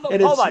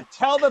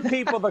 tell the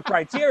people the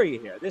criteria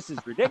here. This is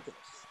ridiculous.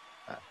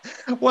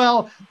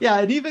 Well, yeah,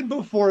 and even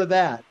before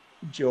that,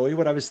 Joey,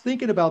 when I was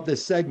thinking about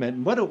this segment,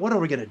 what are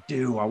we going to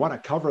do? I want to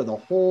cover the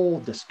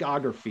whole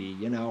discography.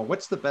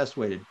 What's the best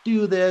way to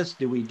do this?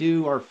 Do we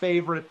do our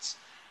favorites,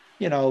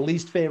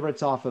 least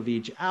favorites off of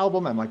each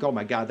album? I'm like, oh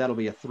my God, that'll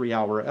be a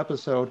 3-hour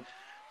episode.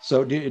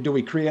 So do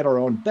we create our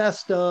own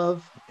best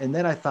of? And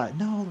then I thought,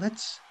 no,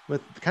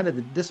 with kind of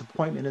the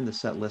disappointment in the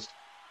set list,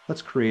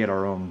 let's create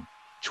our own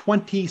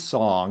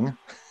 20-song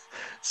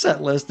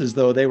set list as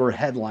though they were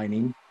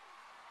headlining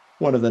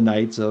one of the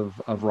nights of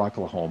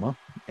Rocklahoma.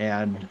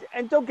 And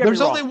don't get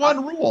there's only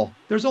one rule.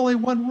 There's only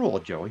one rule,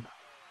 Joey.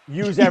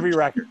 Use every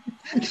record.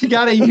 You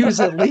got to use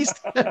at least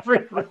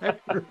every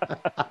record.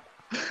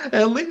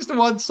 At least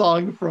one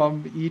song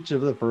from each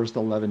of the first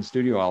 11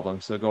 studio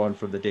albums. So going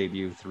from the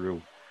debut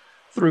through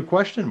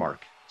Question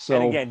Mark. So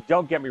and again,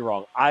 don't get me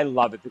wrong. I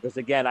love it because,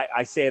 again,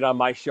 I say it on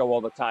my show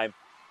all the time.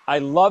 I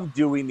love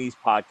doing these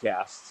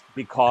podcasts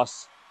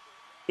because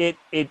it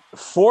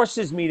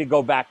forces me to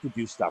go back to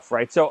do stuff,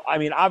 right? So, I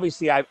mean,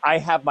 obviously, I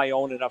have my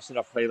own Enough's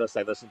Enough playlist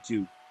I listen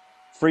to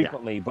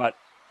frequently, but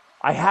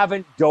I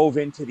haven't dove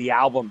into the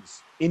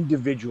albums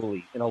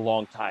individually in a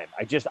long time.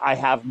 I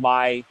have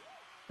my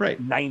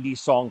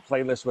 90-song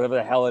playlist, whatever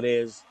the hell it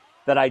is,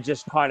 that I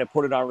just kind of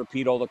put it on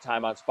repeat all the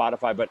time on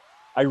Spotify. But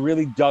I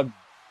really dug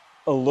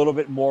a little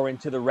bit more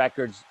into the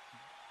records,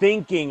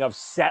 thinking of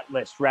set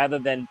list rather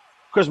than,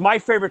 because my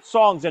favorite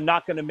songs are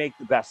not going to make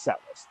the best set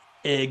list.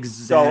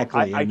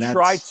 Exactly. So I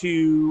try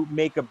to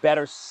make a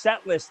better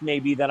set list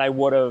maybe than I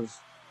would have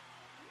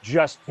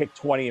just picked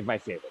 20 of my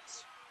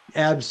favorites.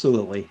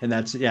 Absolutely. And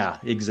that's, yeah,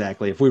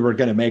 exactly. If we were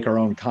going to make our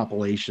own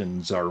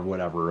compilations or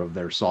whatever of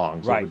their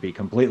songs, it Right. would be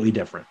completely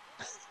different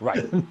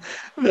Right.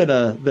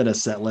 than a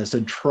set list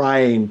and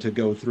trying to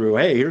go through,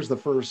 hey, here's the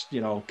first,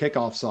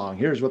 kickoff song.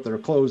 Here's what they're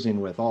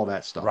closing with, all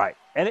that stuff. Right.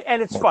 And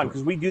it's More fun cool.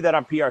 because we do that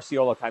on PRC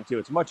all the time too.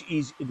 It's much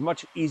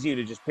easier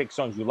to just pick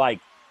songs you like,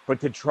 but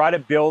to try to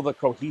build a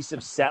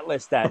cohesive set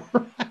list that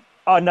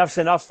Enough's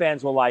Enough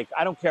fans will like.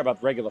 I don't care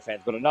about the regular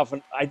fans, but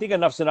I think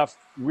Enough's Enough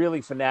really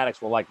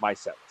fanatics will like my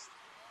set list.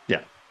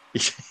 Yeah.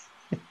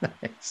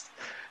 Nice.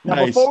 Now,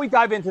 Nice. before we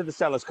dive into the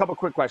set list, a couple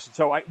quick questions.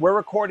 So we're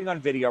recording on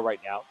video right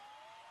now.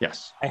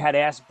 Yes. I had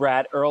asked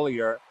Brad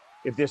earlier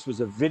if this was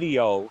a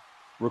video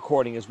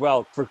recording as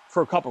well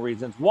for a couple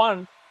reasons.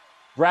 One,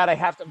 Brad, I'm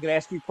going to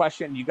ask you a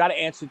question. You got to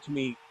answer to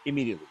me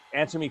immediately.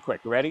 Answer me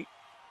quick. You ready?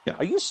 Yeah.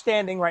 Are you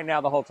standing right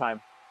now the whole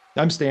time?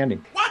 I'm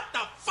standing. What the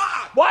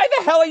fuck? Why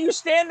the hell are you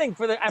standing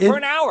for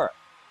an hour?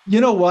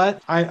 You know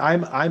what?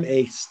 I'm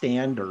a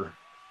stander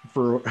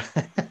for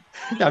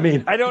I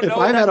mean, I don't know if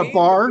what I'm that at a means,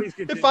 bar, but please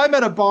continue. if I'm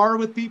at a bar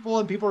with people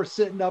and people are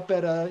sitting up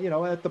at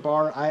at the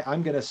bar,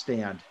 I'm gonna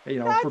stand. For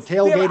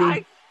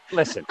tailgating.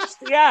 Listen,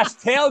 yes,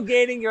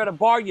 tailgating. You're at a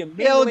bar. You're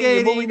mingling,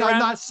 you're moving Tailgating, around. I'm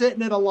not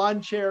sitting in a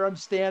lawn chair. I'm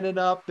standing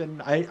up,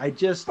 and I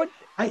just. But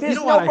I, there's you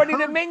know what I nobody to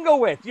heard? mingle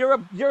with.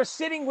 You're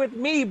sitting with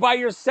me by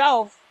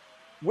yourself.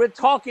 We're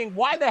talking.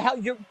 Why the hell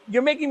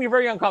you're making me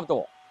very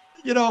uncomfortable?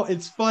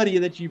 It's funny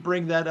that you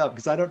bring that up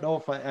because I don't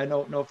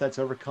know if that's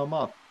ever come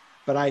up,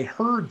 but I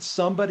heard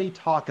somebody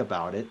talk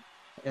about it,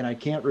 and I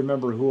can't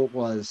remember who it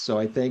was. So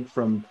I think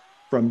from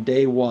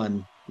day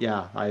one,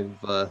 yeah,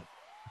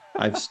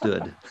 I've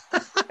stood.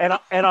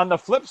 And on the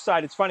flip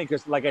side, it's funny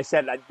because, like I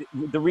said,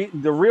 the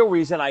real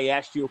reason I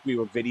asked you if we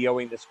were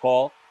videoing this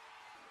call,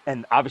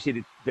 and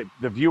obviously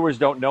the viewers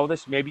don't know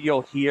this. Maybe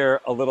you'll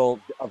hear a little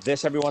of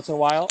this every once in a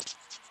while,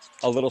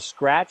 a little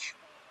scratch.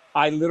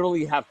 I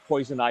literally have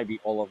poison ivy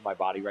all over my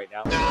body right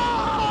now.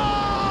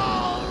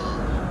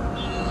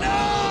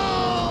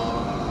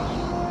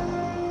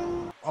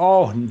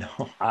 Oh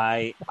no!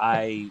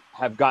 I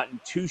have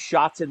gotten 2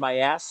 shots in my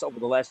ass over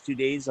the last 2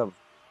 days of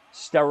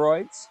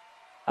steroids.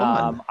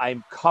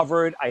 I'm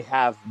covered. I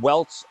have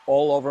welts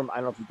all over. I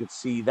don't know if you could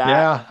see that.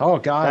 Yeah. Oh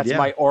God. That's yeah.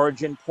 my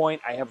origin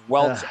point. I have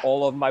welts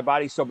all over my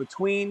body. So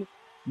between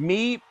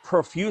me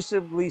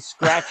profusely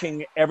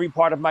scratching every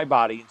part of my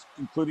body,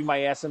 including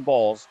my ass and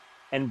balls,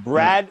 and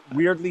Brad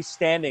weirdly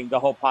standing the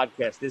whole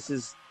podcast, this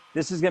is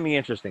gonna be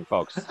interesting,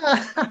 folks.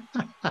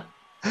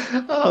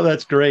 Oh,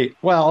 that's great.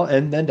 Well,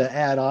 and then to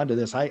add on to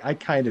this, I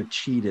kind of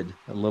cheated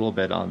a little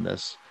bit on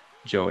this,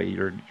 Joey.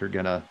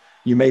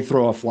 You may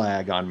throw a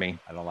flag on me.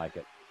 I don't like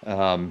it.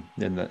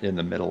 In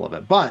the middle of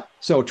it. But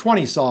so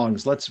 20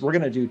 songs, we're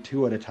gonna do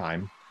 2 at a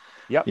time.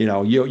 Yep.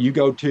 You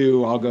go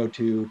 2, I'll go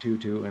 2,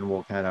 and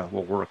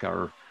we'll work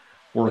our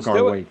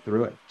way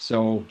through it.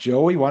 So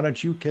Joey, why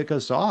don't you kick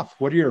us off?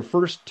 What are your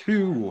first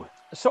 2?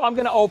 So I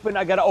got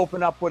to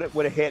open up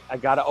with a hit. I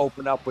got to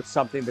open up with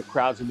something the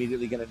crowd's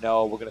immediately going to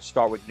know. We're going to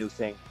start with New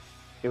Thing.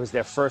 It was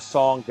their first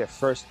song,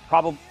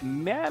 probably,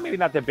 maybe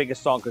not their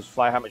biggest song because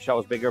Fly High Michelle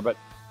was bigger, but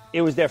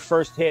it was their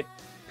first hit.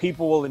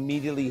 People will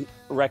immediately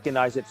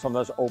recognize it from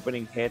those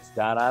opening hits.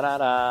 Da, da, da,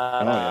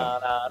 da, da,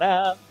 da,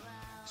 da.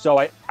 So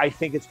I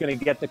think it's going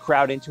to get the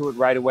crowd into it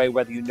right away,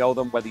 whether you know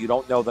them, whether you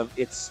don't know them.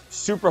 It's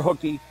super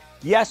hooky.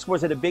 Yes,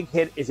 was it a big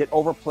hit? Is it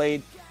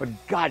overplayed? But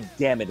God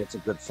damn it, it's a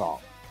good song.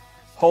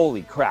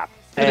 Holy crap.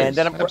 And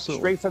then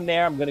straight from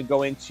there, I'm going to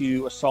go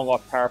into a song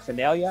off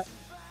Paraphernalia.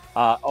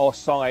 A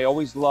song I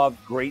always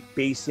loved. Great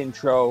bass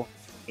intro.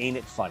 Ain't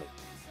It Funny?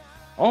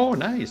 Oh,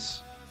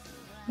 nice.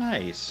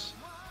 Nice.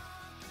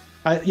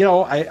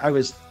 I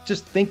was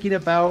just thinking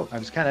about, I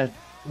was kind of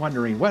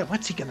wondering,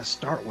 what's he going to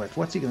start with?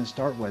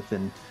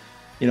 And,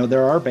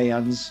 there are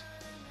bands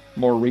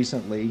more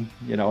recently,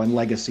 and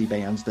legacy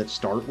bands that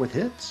start with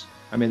hits.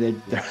 I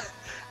mean,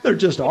 they're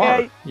just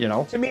are.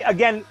 To me,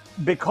 again,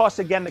 because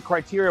the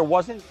criteria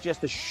wasn't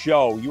just a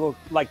show. You were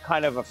like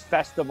kind of a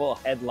festival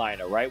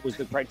headliner, right? Was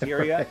the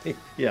criteria? Right.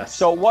 Yes.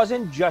 So it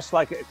wasn't just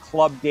like a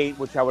club date,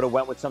 which I would have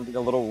went with something a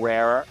little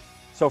rarer.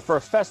 So for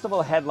a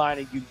festival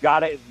headliner, you got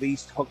to at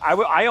least hook.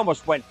 I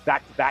almost went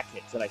back-to-back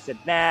hits, and I said,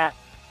 nah.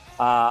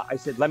 I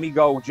said, let me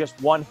go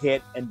just one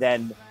hit and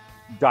then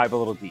dive a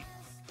little deep.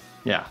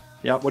 Yeah.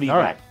 Yep. What do you All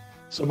got? right.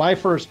 So my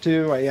first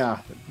 2,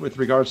 with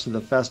regards to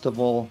the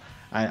festival,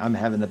 I'm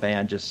having the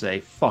band just say,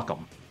 fuck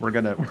them. We're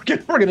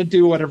gonna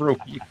do whatever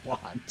we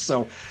want.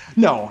 So,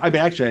 no, I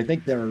mean, actually, I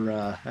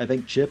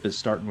think Chip is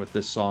starting with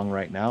this song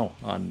right now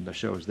on the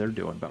shows they're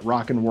doing. But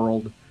Rockin'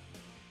 World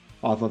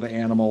off of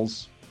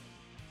Animals.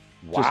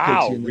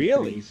 Wow,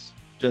 really? Face.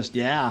 Just,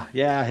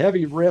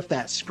 heavy riff,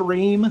 that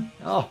scream.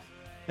 Oh,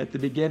 at the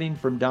beginning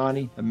from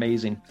Donnie,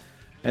 amazing.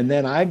 And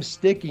then I'm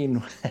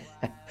sticking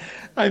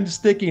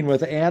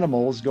with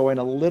Animals, going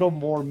a little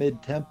more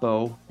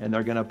mid-tempo, and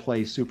they're going to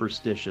play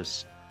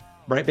Superstitious.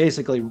 Right,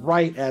 basically,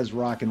 right as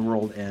Rockin'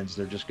 World ends,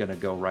 they're just going to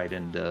go right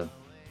into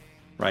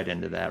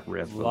that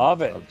riff.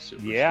 Love it. Of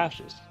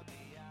Superstitious. Yeah.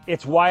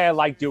 It's why I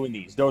like doing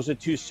these. Those are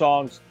 2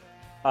 songs.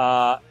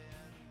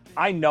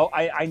 I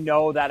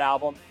know that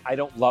album. I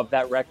don't love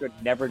that record.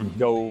 Never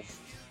dove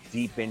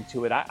deep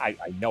into it. I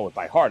know it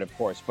by heart, of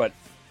course, but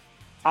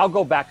I'll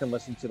go back and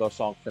listen to those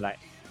songs tonight.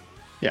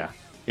 Yeah.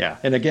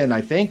 And again,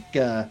 I think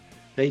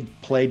they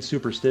played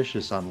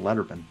Superstitious on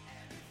Letterman.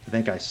 I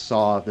think I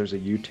saw there's a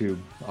YouTube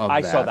of that.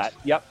 I saw that.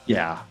 Yep.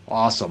 Yeah,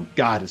 awesome.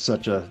 God, it's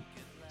such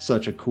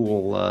a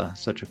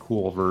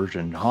cool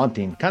version.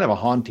 Kind of a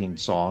haunting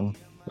song,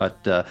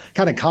 but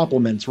kind of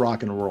complements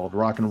Rock and World.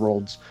 Rock and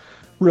World's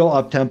real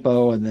up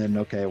tempo, and then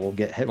we'll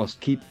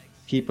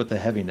keep with the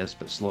heaviness,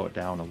 but slow it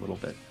down a little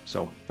bit.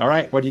 So, all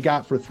right, what do you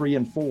got for 3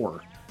 and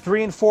 4?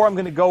 3 and 4, I'm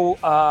going to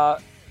go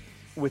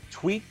with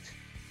Tweaked.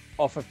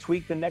 Off of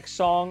Tweaked, the next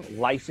song,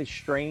 Life is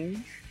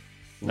Strange.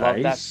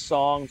 Love that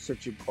song.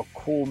 Such a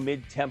cool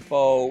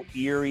mid-tempo,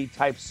 eerie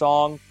type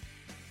song.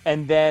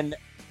 And then,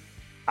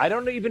 I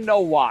don't even know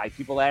why.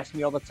 People ask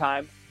me all the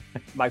time.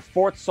 My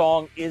 4th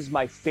song is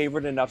my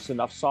favorite Enuff's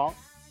Enough song.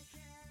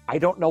 I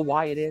don't know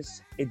why it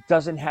is. It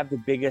doesn't have the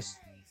biggest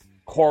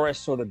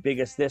chorus or the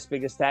biggest this,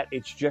 biggest that.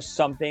 It's just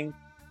something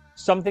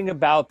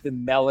about the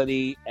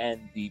melody and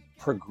the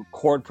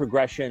chord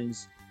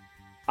progressions.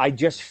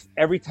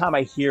 Every time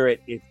I hear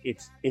it,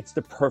 it's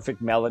the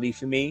perfect melody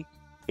for me.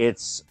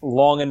 It's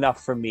Long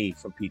Enough for Me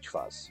from Peach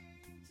Fuzz.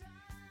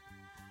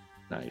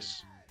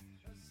 Nice.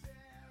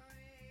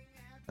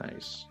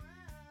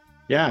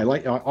 Yeah, I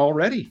like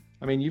already.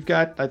 I mean, you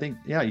got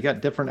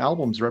different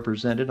albums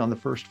represented on the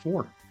first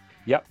 4.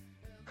 Yep.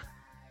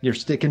 You're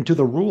sticking to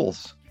the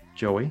rules,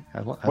 Joey.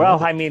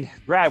 I mean,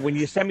 Brad, when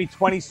you send me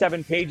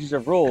 27 pages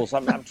of rules,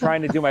 I'm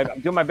trying to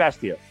I'm doing my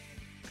best here.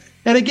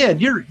 And again,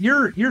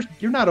 you're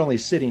not only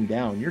sitting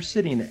down, you're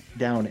sitting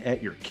down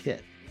at your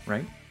kit,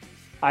 right?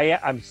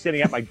 I'm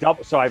sitting at my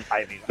double. So I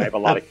have a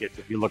lot of kits.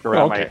 If you look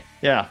around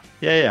yeah.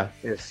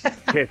 It's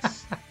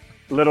kits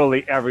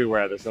literally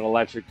everywhere. There's an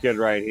electric kit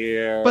right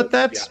here. But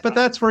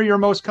that's where you're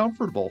most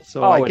comfortable.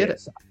 So I get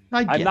it.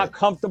 I'm not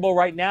comfortable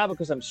right now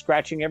because I'm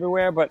scratching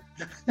everywhere. But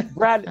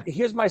Brad,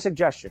 here's my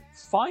suggestion: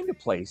 find a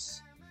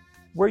place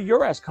where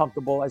you're as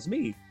comfortable as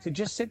me to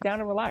just sit down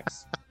and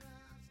relax.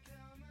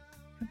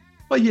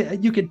 Well, yeah,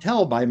 you can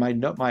tell by my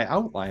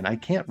outline. I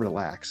can't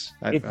relax.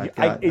 It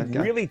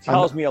really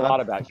tells me a lot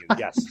about you.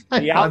 Yes,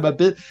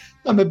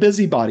 I'm a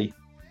busybody.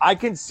 I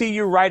can see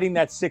you writing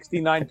that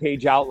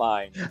 69-page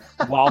outline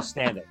while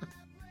standing,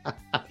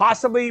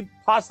 possibly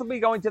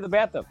going to the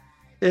bathroom.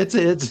 It's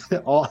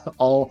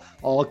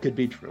all could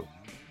be true.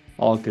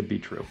 All could be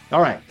true.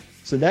 All right.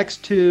 So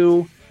next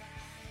 2.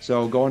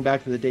 So going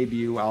back to the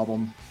debut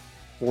album,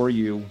 For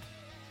You,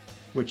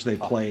 which they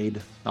played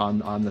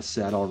on the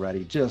set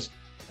already. Just.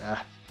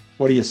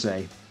 What do you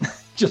say?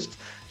 just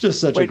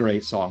such a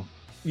great song.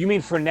 You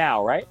mean For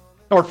Now, right?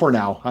 Or For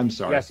Now. I'm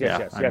sorry.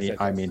 Yes.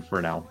 I mean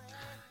For Now.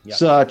 Yep.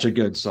 Such a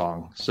good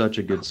song.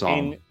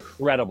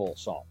 Incredible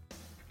song.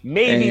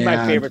 Maybe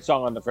my favorite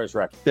song on the first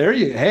record. There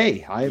you.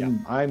 Hey,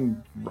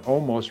 I'm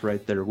almost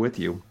right there with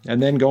you. And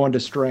then going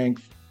to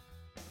Strength,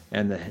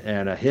 and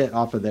a hit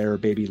off of there,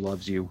 Baby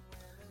Loves You,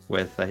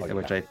 which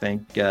I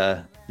think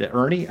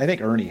Ernie. I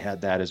think Ernie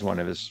had that as one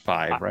of his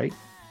 5, right?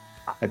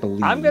 I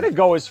believe. I'm going to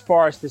go as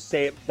far as to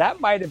say that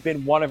might have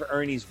been one of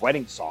Ernie's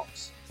wedding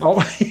songs.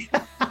 Oh,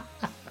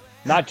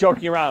 not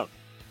joking around,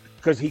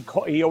 because he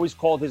always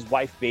called his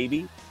wife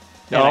baby.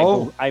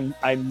 And I'm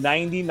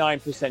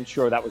 99%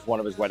 sure that was one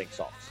of his wedding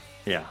songs.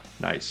 Yeah,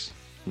 nice.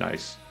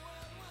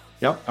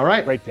 Yep. All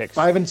right. Great picks.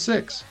 5 and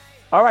 6.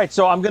 All right,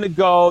 so I'm going to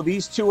go.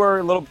 These 2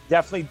 are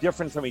definitely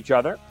different from each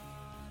other.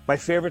 My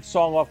favorite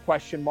song off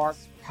Question Mark,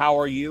 How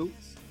Are You?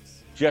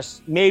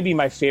 Just maybe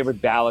my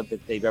favorite ballad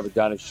that they've ever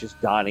done. It's just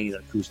Donnie, an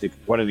acoustic.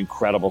 What an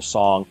incredible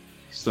song.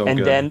 And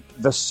good. Then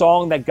the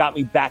song that got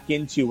me back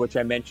into, which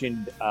I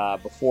mentioned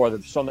before,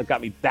 the song that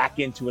got me back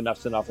into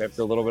Enough's Enough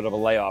after a little bit of a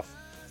layoff,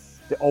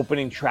 the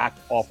opening track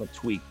off of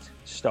Tweaked,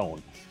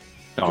 Stone.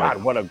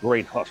 God, what a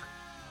great hook.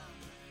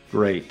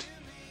 Great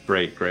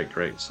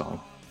song.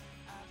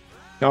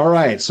 All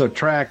right, so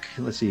track,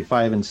 let's see,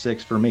 5 and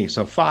 6 for me.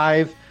 So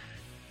 5,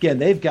 again,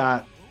 they've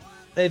got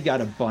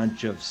a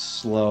bunch of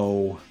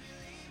slow,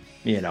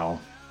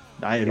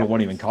 I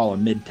won't even call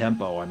them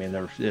mid-tempo. I mean,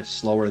 they're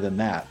slower than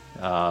that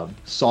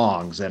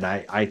songs. And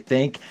I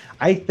think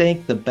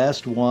the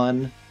best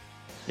one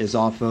is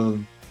off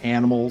of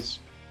Animals,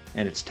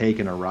 and it's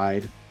Taking a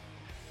Ride.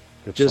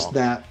 Good Just song.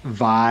 that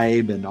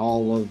vibe and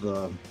all of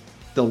the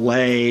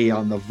delay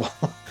on the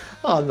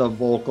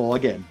vocal.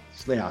 Again,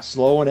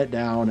 slowing it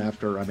down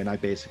after. I mean, I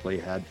basically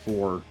had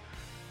 4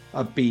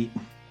 upbeat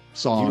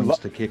songs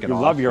to kick it off.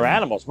 You love your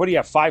Animals. What do you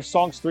have? 5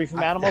 songs, 3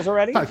 from Animals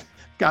already? I've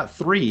got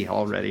 3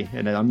 already,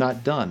 and I'm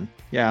not done.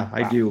 Yeah,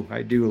 I do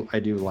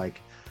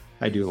like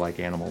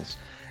Animals.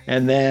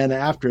 And then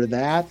after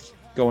that,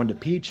 going to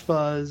Peach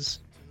Fuzz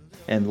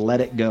and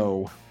Let It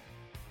Go.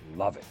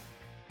 Love it.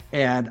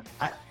 And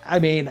I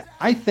mean,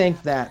 I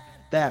think that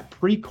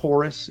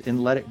pre-chorus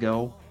in Let It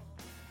Go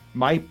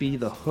might be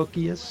the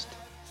hookiest,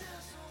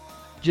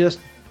 just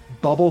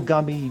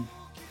bubblegummy.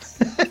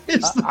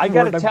 I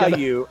got to tell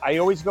you, I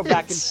always go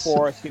back and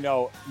forth.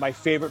 My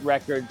favorite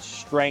record,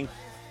 Strength,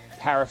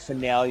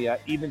 Paraphernalia.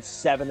 Even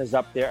 7 is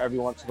up there every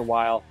once in a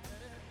while.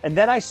 And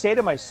then I say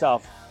to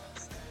myself,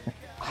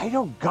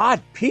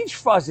 God, Peach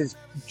Fuzz is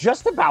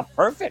just about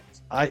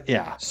perfect.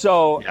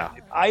 So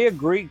I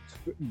agree.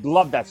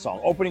 Love that song.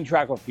 Opening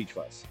track with Peach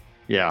Fuzz.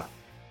 Yeah.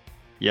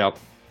 Yep.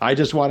 I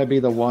just want to be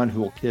the one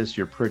who will kiss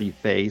your pretty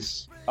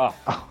face. Oh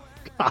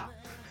God.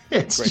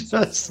 It's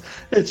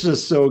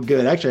just so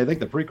good. Actually, I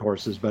think the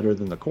pre-chorus is better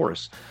than the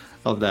chorus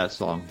of that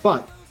song.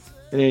 But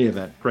in any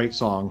event, great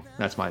song.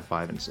 That's my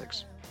 5 and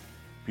 6.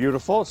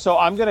 Beautiful. So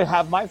I'm going to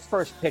have my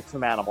first pick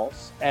from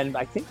Animals, and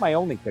I think my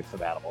only pick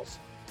from Animals.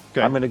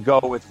 Okay. I'm going to go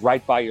with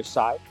Right By Your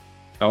Side.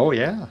 Oh,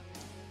 yeah.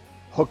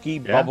 Hooky,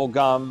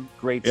 bubblegum,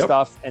 great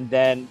stuff. And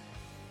then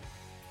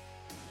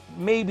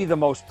maybe the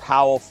most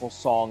powerful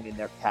song in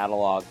their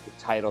catalog, the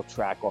title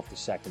track off the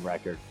second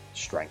record,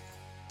 Strength.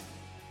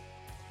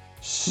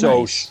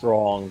 So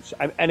strong.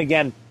 And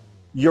again,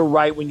 you're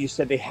right when you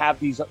said they have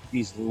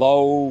these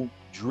low,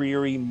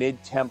 dreary,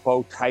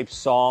 mid-tempo type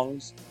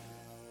songs.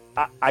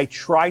 I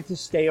try to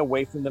stay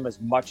away from them as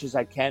much as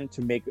I can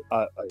to make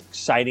an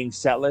exciting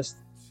set list.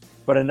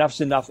 But Enuff's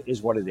Enough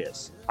is what it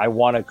is. I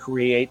want to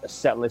create a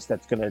set list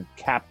that's going to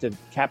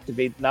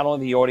captivate not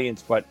only the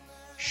audience, but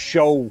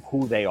show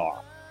who they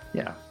are.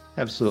 Yeah,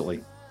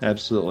 absolutely.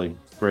 Absolutely.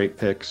 Great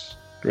picks.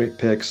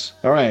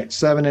 All right,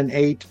 7 and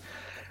 8.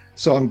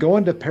 So I'm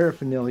going to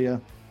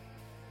Paraphernalia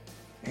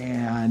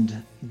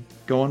and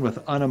going with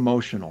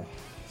Unemotional.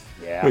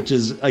 Yeah. Which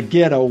is,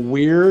 again, a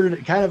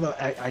weird kind of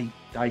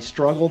I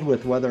struggled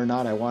with whether or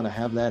not I want to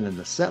have that in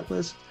the set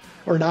list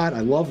or not.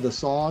 I love the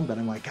song, but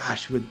I'm like,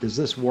 gosh, does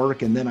this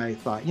work? And then I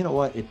thought, you know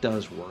what? It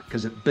does work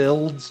because it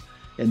builds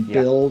and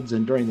builds.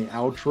 And during the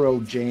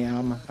outro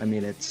jam, I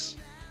mean, it's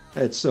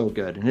so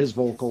good. And his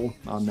vocal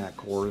on that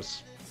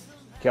chorus.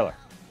 Killer.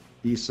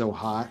 He's so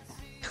hot.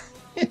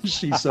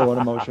 She's so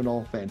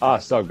unemotional. Fantastic. Oh,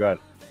 so good.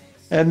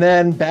 And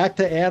then back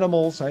to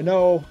Animals. I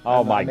know.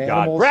 Oh, my God.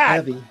 Animals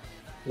Brad! Heavy.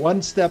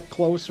 One Step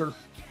Closer.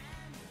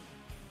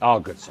 Oh,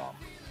 good song.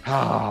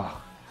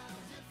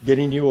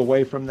 Getting you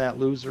away from that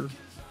loser.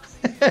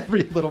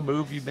 Every little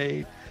move you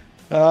made.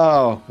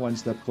 Oh, One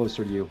Step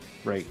Closer to You.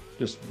 Great.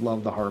 Just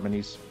love the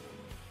harmonies.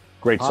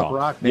 Great Pop song.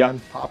 rock,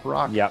 man. Pop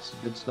rock. Yep.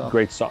 Good stuff.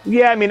 Great song.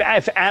 Yeah, I mean,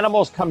 if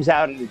Animals comes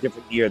out in a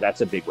different year,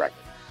 that's a big record.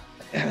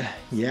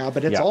 Yeah,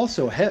 but it's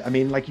also, I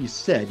mean, like you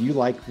said, you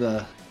like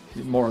the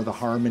more of the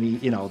harmony,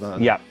 the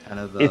kind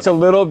of the. It's a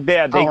little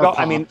bit. They go. Pop.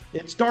 I mean,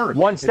 it's dark.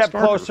 One Step It's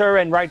darker. Closer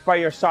and Right By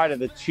Your Side are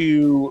the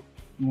two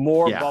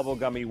more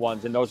bubblegummy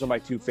ones, and those are my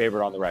two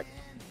favorite on the record.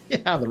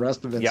 Yeah, the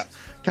rest of it's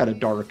kind of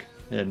dark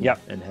and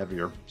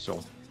heavier.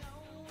 So,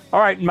 all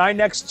right, my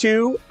next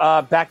two,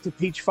 back to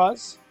Peach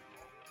Fuzz,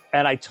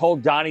 and I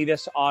told Donnie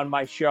this on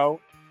my show.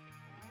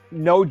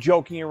 No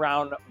joking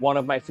around. One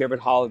of my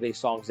favorite holiday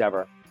songs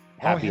ever.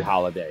 Happy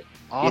Holiday.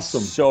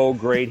 Awesome. It's so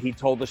great. He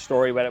told the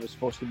story when it was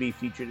supposed to be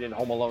featured in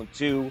Home Alone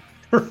 2.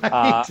 Right,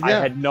 I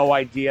had no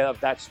idea of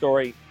that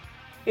story.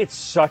 It's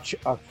such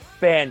a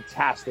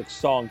fantastic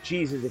song.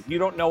 Jesus, if you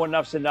don't know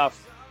Enuff's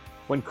Enough,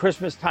 when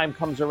Christmas time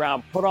comes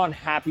around, put on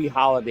Happy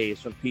Holidays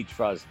from Peach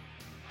Fuzz.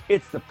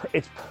 It's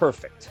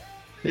perfect.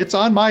 It's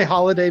on my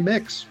holiday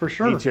mix for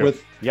sure. Me too.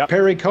 With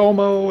Perry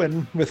Como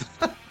and with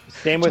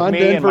Same with John me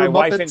Denver, and my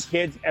wife Muppets. and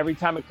kids. Every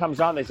time it comes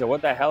on, they say,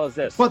 "What the hell is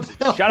this?" What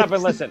the hell Shut up is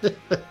and listen.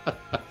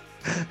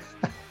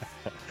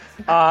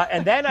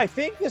 And then I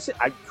think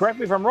correct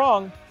me if I'm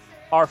wrong,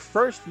 our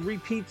first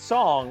repeat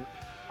song,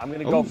 I'm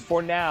going to go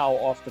For Now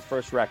off the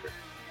first record.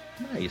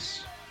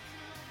 Nice.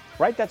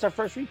 Right? That's our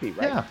first repeat,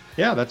 right?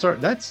 Yeah,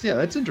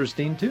 that's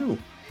interesting too.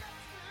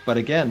 But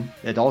again,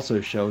 it also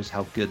shows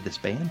how good this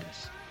band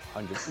is.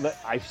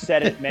 I've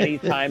said it many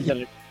times,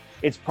 and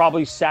it's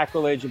probably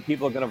sacrilege, and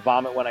people are going to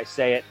vomit when I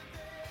say it.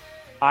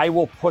 I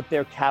will put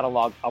their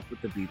catalog up with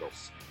the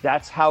Beatles.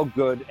 That's how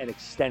good and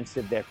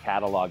extensive their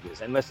catalog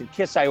is. And listen,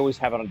 Kiss, I always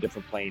have it on a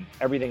different plane.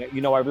 Everything,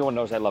 everyone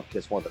knows I love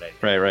Kiss more than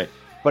anything. Right.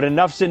 But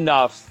Enuff's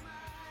Enough.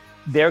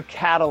 Their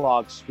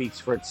catalog speaks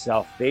for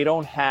itself. They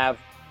don't have,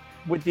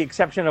 with the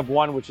exception of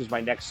one, which is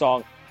my next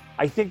song,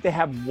 I think they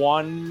have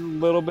one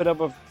little bit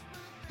of a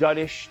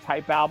dud-ish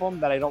type album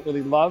that I don't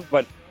really love,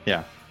 but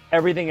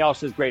everything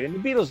else is great. And the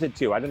Beatles did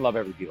too. I didn't love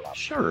every Beatle album.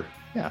 Sure.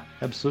 Yeah,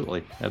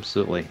 absolutely.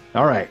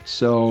 All right.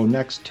 So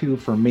next two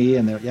for me,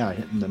 and they're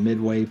hitting the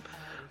midway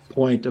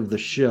point of the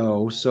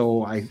show.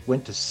 So I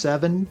went to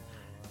 7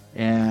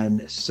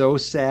 and So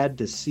Sad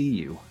to See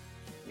You.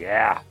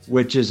 Yeah.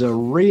 Which is a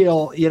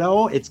real,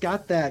 it's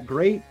got that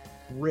great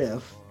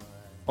riff,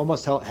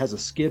 almost has a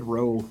Skid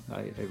Row,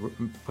 I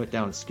put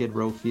down a Skid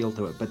Row feel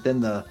to it, but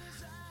then the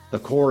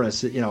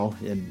chorus,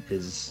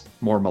 is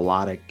more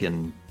melodic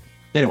and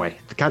anyway,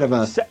 kind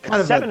of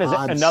Seven is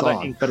another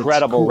song,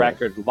 incredible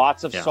record.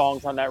 Lots of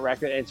songs on that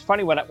record. And it's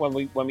funny when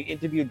we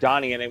interviewed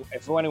Donnie, and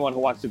for anyone who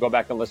wants to go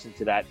back and listen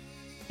to that,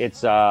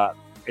 it's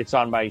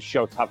on my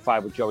show Top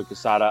 5 with Joey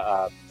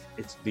Cassata.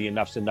 It's the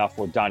Enuff's Enough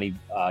or Donnie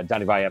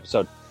Vai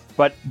episode.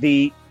 But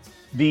the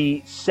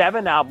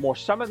 7 album, or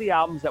some of the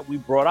albums that we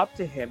brought up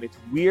to him, it's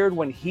weird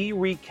when he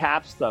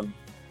recaps them.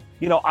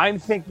 I'm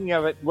thinking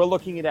of it, we're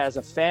looking at it as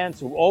a fan,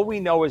 so all we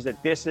know is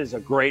that this is a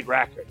great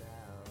record.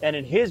 And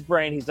in his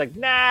brain, he's like,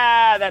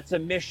 nah, that's a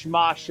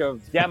mishmash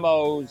of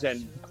demos,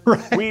 and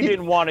Right. we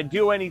didn't want to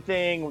do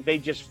anything. They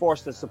just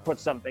forced us to put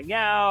something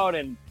out.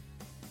 And,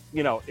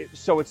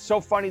 so it's so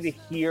funny to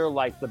hear,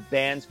 like, the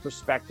band's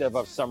perspective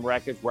of some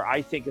records where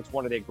I think it's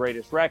one of their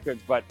greatest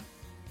records, but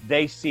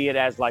they see it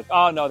as like,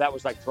 oh, no, that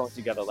was, like, thrown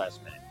together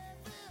last minute.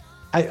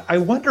 I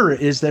wonder,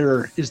 is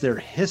there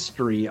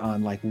history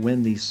on like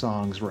when these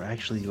songs were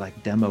actually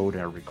like demoed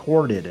or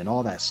recorded and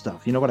all that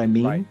stuff? You know what I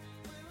mean?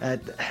 Right.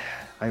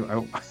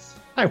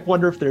 I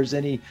wonder if there's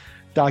any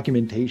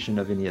documentation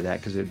of any of that,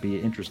 because it'd be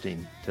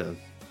interesting to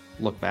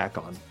look back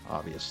on,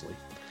 obviously.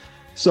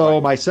 So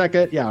Right. my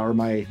second,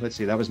 let's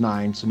see, that was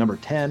 9. So number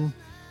 10,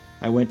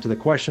 I went to the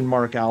Question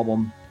Mark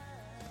album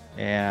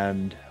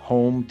and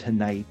Home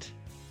Tonight,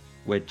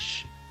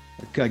 which,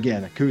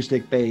 again,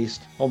 acoustic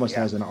based, almost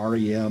has an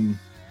REM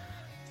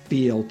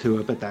feel to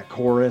it, but that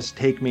chorus,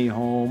 "Take Me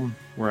Home,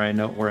 where I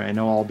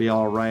know I'll be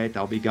all right,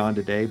 I'll be gone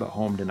today, but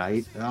home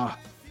tonight."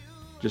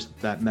 Just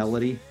that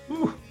melody.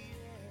 Whew.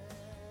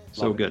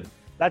 So Love it. good.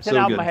 That's an So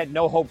album good. I had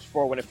no hopes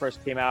for when it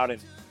first came out, and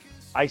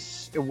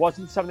it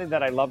wasn't something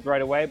that I loved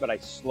right away, but I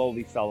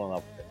slowly fell in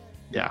love with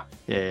it.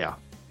 Yeah.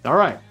 All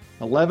right,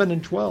 11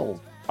 and 12.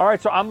 All right,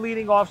 so I'm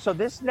leading off. So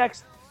this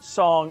next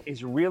song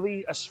is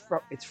really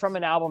it's from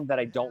an album that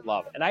I don't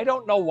love, and I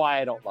don't know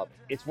why I don't love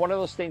it. It's one of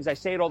those things, I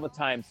say it all the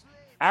time.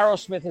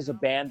 Aerosmith is a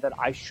band that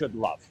I should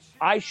love.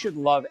 I should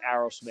love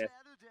Aerosmith.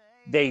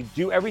 They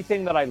do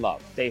everything that I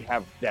love. They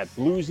have that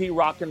bluesy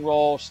rock and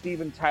roll.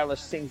 Steven Tyler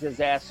sings his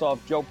ass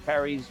off. Joe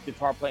Perry's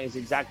guitar playing is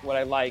exactly what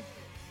I like.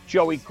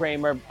 Joey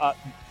Kramer.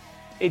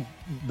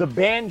 The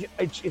band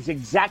is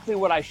exactly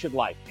what I should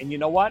like. And you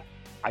know what?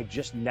 I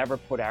just never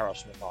put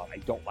Aerosmith on. I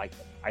don't like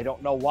them. I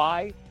don't know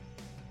why.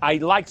 I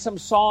like some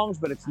songs,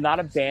 but it's not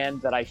a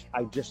band that I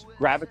just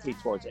gravitate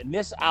towards. And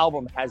this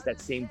album has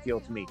that same feel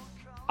to me.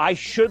 I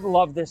should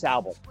love this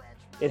album.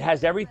 It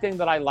has everything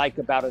that I like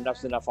about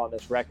Enough's Enough on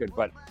this record,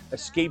 but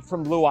Escape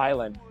from Blue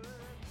Island,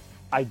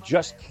 I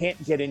just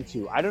can't get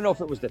into. I don't know if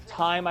it was the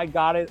time I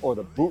got it or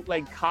the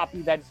bootleg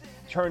copy that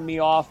turned me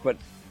off, but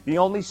the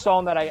only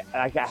song that I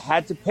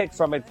had to pick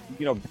from it,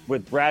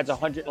 with Brad's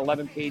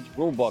 111-page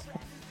rule book,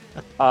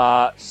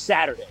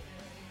 Saturday,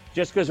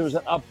 just because it was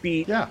an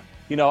upbeat,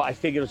 I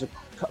figured it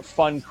was a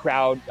fun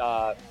crowd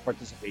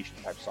participation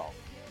type song.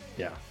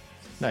 Yeah,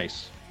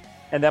 nice.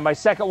 And then my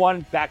second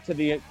one, back to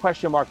the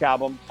Question Mark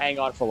album, Hang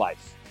On for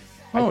Life.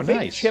 Oh, I think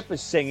nice. Chip is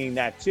singing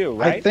that too,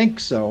 right? I think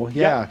so,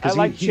 yeah. I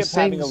like he Chip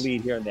having a sings-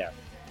 lead here and there.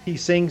 He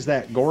sings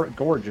that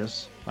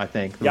Gorgeous, I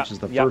think, which is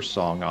the Yep. first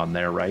song on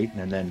there, right?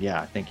 And then,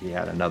 I think he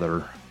had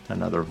another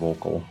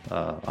vocal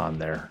on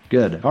there.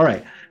 Good. All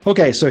right.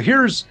 Okay, so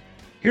here's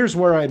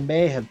where I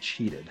may have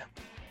cheated.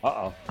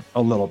 Uh-oh.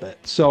 A little bit.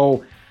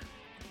 So,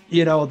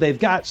 they've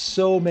got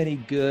so many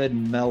good,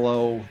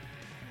 mellow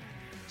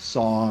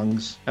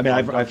songs. I mean,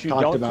 I've talked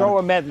don't about throw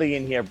a medley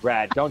in here,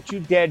 Brad. Don't you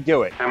dare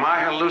do it. Am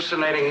I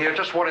hallucinating here?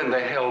 Just what in the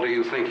hell do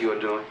you think you're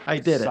doing? I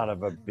did it. Son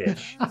of a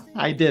bitch.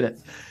 I did it.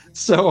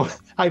 So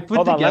I put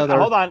Hold together.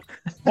 Hold on.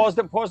 Pause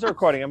the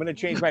recording. I'm going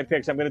to change my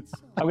picks. I'm going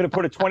to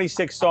put a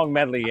 26-song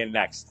medley in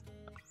next.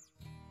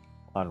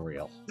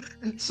 Unreal.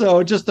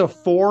 So just a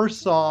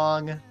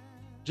 4-song,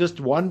 just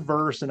one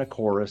verse and a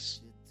chorus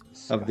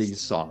of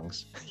these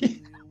songs.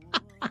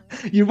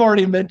 You've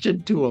already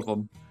mentioned 2 of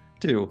them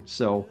too.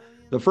 So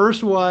the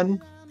first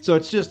one, so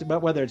it's just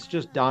about whether it's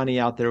just Donnie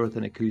out there with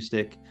an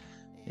acoustic,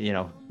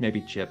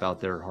 maybe Chip out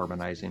there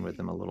harmonizing with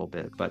him a little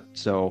bit. But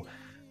so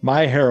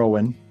My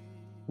Heroine,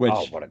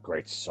 which what a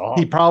great song.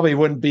 he probably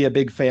wouldn't be a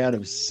big fan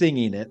of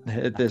singing it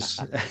at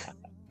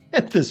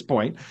this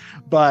point,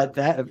 but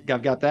I've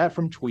got that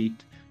from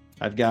Tweaked.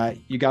 I've got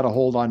You Got a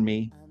Hold on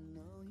Me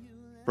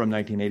from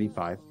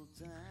 1985.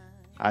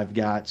 I've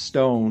got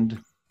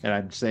Stoned, and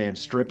I'm saying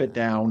strip it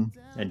down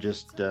and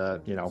just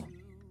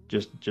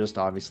just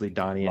obviously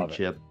Donnie and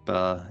Chip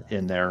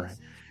in there,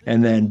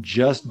 and then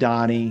just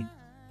Donnie,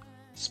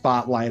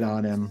 Spotlight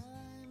on Him,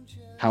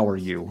 How Are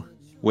You,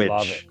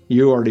 which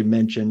you already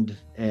mentioned.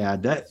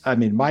 And that, I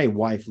mean, my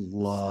wife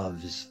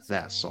loves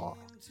that song,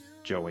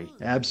 Joey.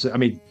 Absolutely. I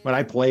mean, when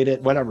I played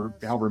it,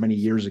 however many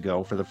years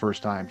ago for the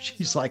first time,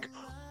 she's like,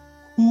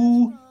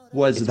 "Who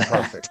was that?"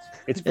 Perfect.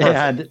 It's perfect.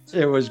 And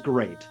it was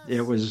great.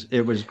 It was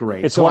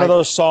great. It's one of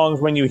those songs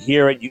when you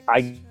hear it,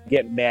 I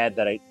get mad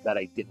that I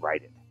didn't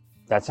write it.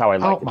 That's how I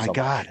like it. Oh my so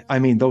God! much. I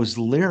mean, those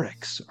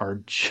lyrics are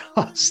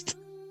just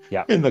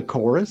in the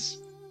chorus.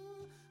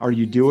 Are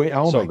you doing?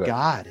 Oh my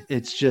God!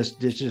 It just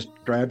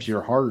grabs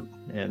your heart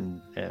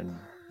and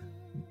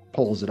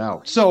pulls it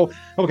out. So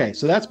okay,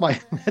 so that's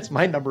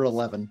my number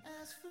 11,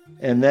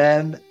 and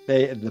then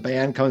the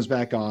band comes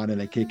back on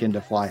and they kick into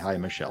Fly High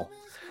Michelle,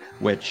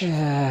 which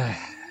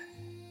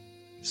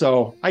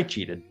so I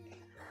cheated.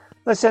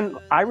 Listen,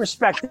 I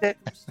respect it.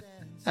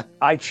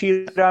 I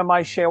cheated on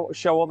my show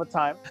all the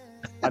time.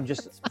 I'm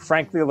just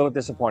frankly a little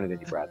disappointed in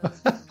you, Brad.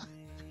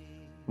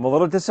 I'm a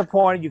little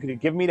disappointed. You could have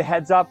given me the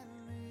heads up.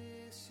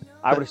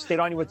 I would have stayed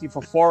on with you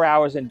for 4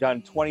 hours and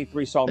done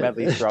 23 song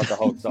medleys throughout the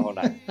whole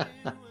night.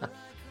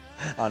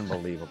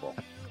 Unbelievable.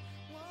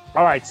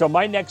 All right, so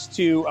my next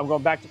two, I'm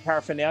going back to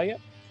Paraphernalia.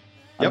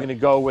 I'm going to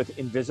go with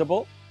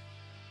Invisible.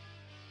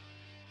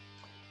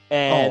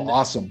 And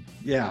awesome.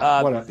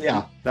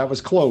 Yeah. That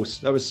was close.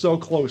 That was so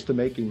close to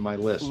making my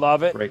list.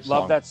 Love it. Great song.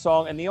 Love that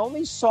song. And the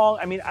only song,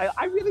 I mean,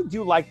 I really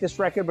do like this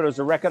record, but it was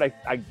a record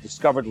I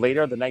discovered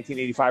later, the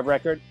 1985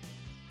 record.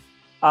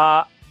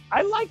 I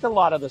liked a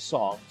lot of the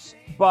songs,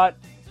 but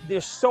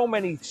there's so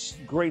many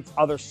great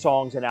other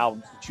songs and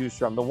albums to choose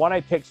from. The one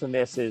I picked from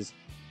this is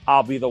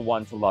I'll Be the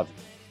One to Love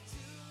You.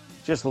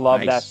 Just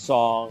love that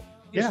song.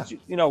 Yeah.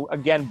 You know,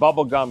 again,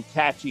 bubblegum,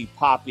 catchy,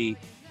 poppy.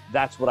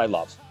 That's what I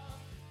love.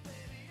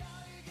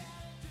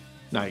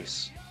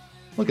 Nice.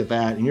 Look at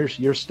that. And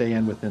you're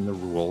staying within the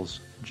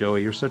rules.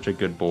 Joey, you're such a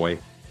good boy.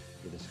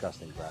 You're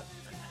disgusting, Brad.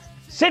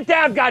 Sit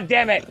down,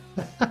 goddammit!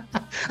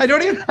 I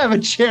don't even have a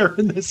chair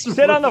in this room.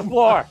 Sit on the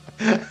floor.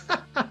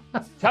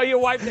 Tell your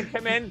wife to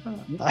come in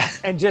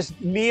and just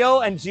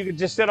kneel, and you can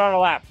just sit on her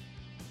lap.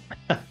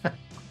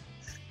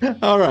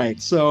 All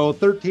right. So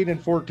 13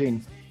 and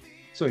 14.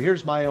 So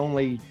here's my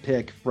only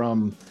pick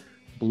from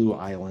Blue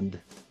Island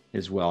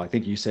as well. I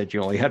think you said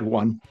you only had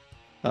one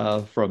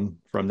from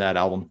that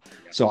album.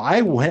 So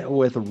I went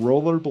with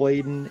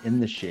Rollerblading in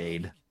the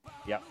Shade.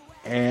 Yep.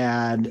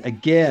 And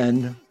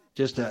again,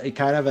 just a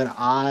kind of an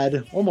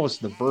odd,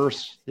 almost the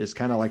verse is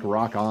kind of like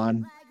Rock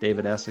On,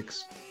 David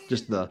Essex.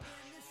 Just the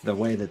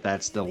way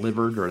that's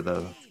delivered, or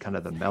the kind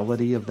of the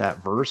melody of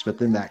that verse. But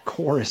then that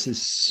chorus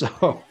is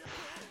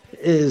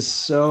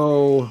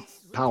so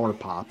power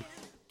pop.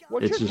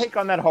 What's your take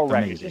on that whole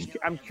record?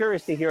 I'm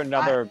curious to hear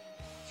another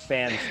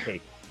fan's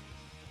take.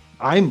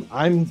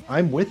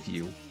 I'm with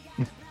you.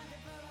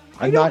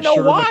 I don't know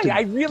why.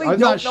 I really don't know why. I'm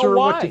not sure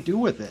what to do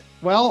with it.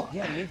 Well,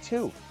 yeah, me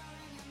too.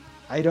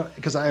 I don't,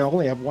 because I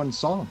only have one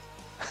song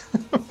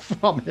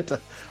from it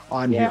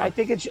on here. Yeah, I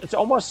think it's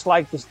almost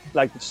like this,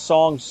 like the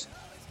songs.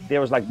 There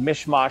was like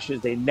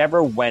mishmashes. They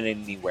never went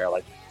anywhere.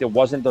 Like there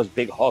wasn't those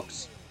big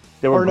hooks.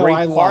 There were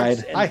great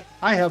parts.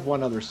 I have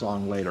one other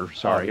song later.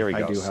 Sorry, here we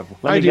go.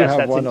 I do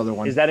have one other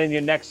one. Is that in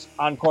your next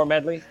encore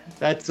medley?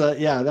 That's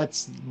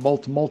that's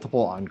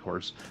multiple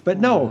encores. But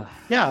no,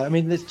 I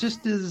mean this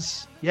just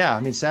is. Yeah, I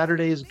mean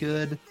Saturday is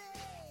good,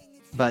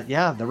 but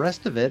yeah, the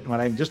rest of it.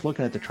 When I'm just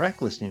looking at the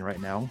track listing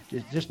right now,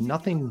 just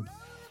nothing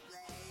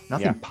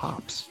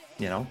pops.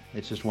 You know,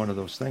 it's just one of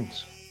those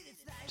things.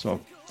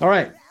 So all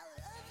right,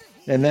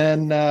 and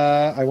then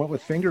I went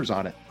with Fingers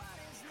on It.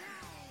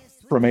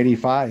 From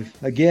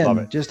 85.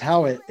 Again, just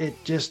how it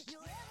just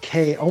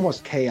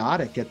almost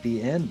chaotic at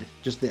the end.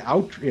 Just the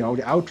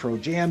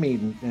outro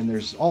jamming, and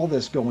there's all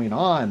this going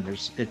on.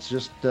 It's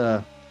just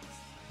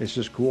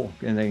cool.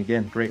 And then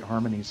again, great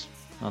harmonies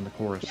on the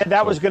chorus. Yeah,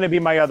 that was going to be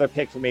my other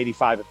pick from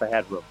 85 if I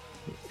had room.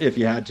 If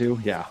you had to,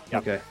 yeah.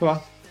 Yep. Okay.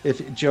 Well,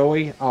 if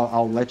Joey,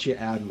 I'll let you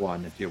add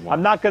one if you want.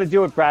 I'm not going to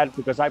do it, Brad,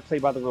 because I play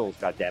by the rules.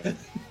 God damn it.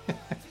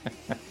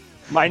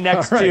 My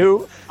next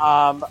two,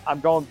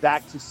 I'm going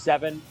back to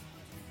 7.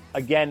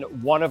 Again,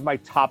 one of my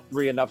top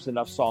 3 Enuff's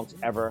Enough songs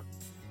ever.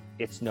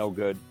 It's No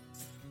Good.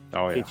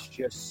 Oh yeah. It's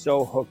just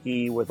so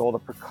hooky with all the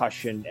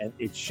percussion, and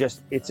it's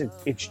just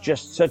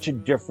such a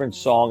different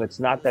song.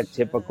 It's not that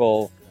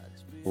typical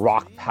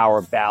rock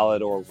power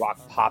ballad or rock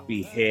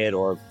poppy hit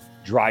or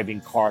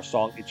driving car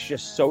song. It's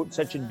just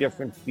such a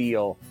different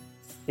feel,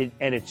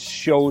 and it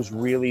shows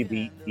really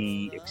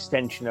the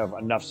extension of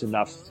Enuff's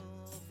Enough,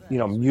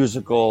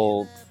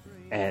 musical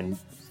and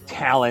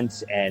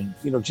talents, and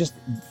just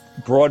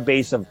broad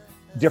base of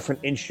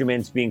different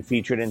instruments being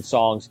featured in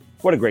songs.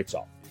 What a great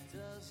song.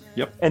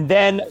 Yep. And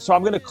then, so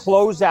I'm going to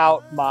close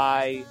out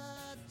my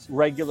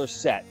regular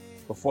set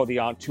before the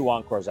 2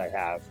 encores I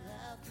have.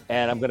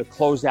 And I'm going to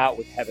close out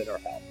with Heaven or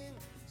Hell.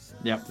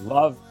 Yep.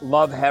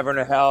 Love Heaven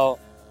or Hell.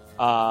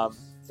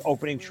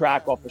 Opening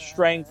track off of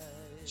Strength.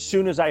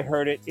 Soon as I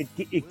heard it,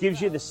 it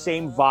gives you the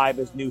same vibe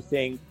as New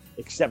Thing,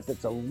 except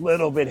it's a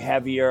little bit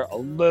heavier, a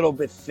little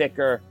bit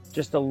thicker,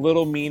 just a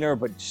little meaner,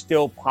 but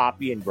still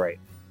poppy and great.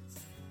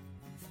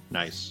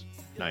 Nice.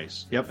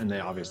 Yep. And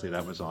then obviously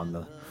that was on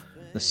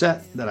the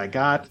set that I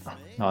got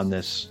on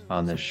this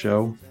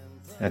show.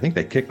 I think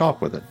they kicked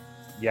off with it.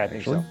 Yeah, I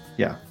think so.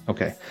 Yeah.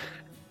 Okay.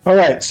 All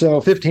right.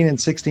 So 15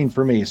 and 16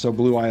 for me. So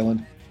Blue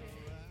Island.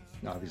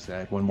 Obviously I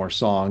had one more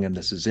song and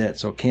this is it.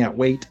 So Can't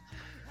Wait,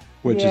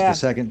 which is the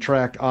second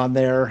track on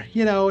there.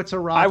 It's a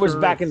rocker. I was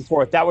back and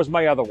forth. That was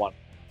my other one.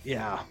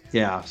 Yeah.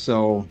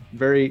 So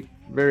very,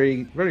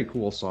 very, very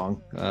cool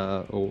song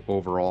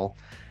overall.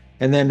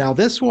 And then now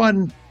this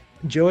one,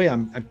 Joey,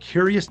 I'm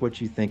curious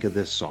what you think of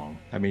this song.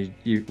 I mean,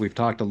 we've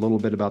talked a little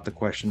bit about the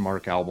Question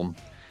Mark album.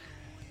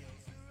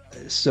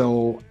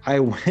 So I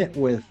went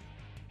with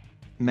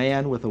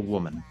Man with a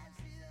Woman.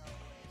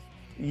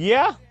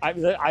 Yeah,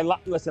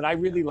 listen, I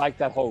really like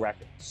that whole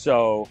record.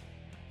 So,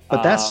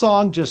 but that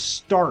song just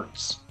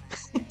starts.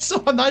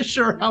 So I'm not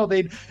sure how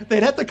they'd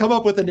have to come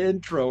up with an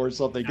intro or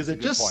something, because it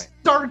just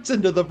starts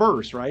into the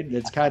verse, right? And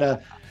it's kind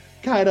of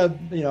kind of,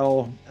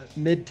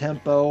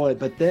 mid-tempo,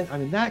 but then, I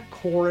mean, that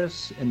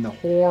chorus and the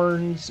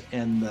horns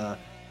and the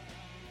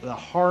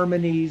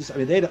harmonies, I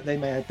mean, they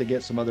may have to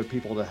get some other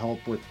people to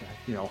help with,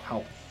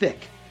 how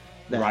thick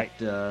that, Right.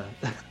 that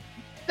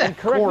And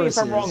correct me chorus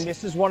if I'm is. wrong,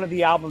 this is one of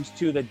the albums,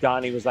 too, that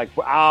Donnie was like,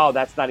 wow,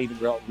 that's not even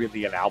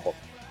really an album.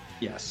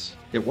 Yes,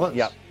 it was.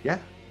 Yep.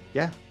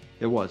 Yeah,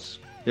 it was.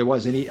 It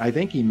was, and I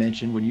think he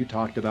mentioned when you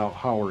talked about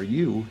How Are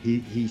You,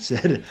 he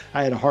said,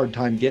 I had a hard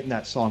time getting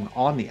that song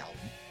on the album.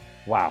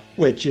 Wow.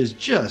 Which is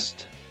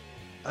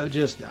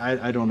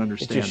I don't It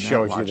understand just that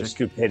shows you logic. the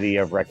stupidity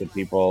of record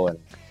people and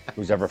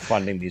who's ever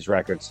funding these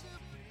records.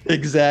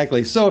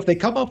 Exactly. So if they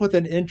come up with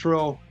an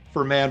intro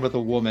for Man with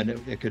a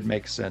Woman, it could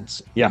make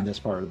sense Yeah. in this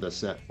part of the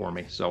set for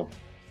me. So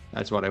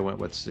that's what I went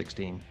with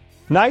 16.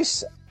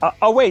 Nice.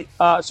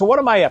 So what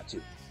am I up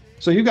to?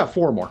 So you got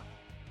 4 more.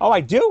 Oh, I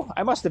do?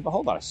 I must have.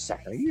 Hold on a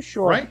second. Are you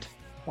sure? Right.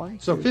 1,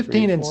 So 2, 15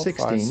 3, and 4,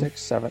 16. 5,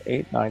 6, 7,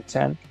 8, 9,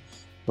 10,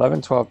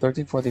 11, 12,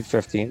 13, 14,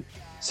 15,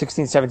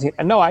 16, 17.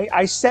 And no,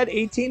 I said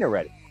 18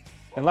 already.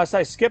 Unless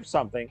I skipped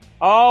something.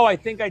 Oh, I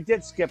think I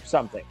did skip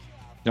something.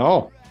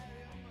 No.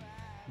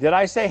 Did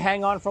I say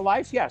Hang On for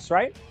Life? Yes,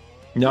 right?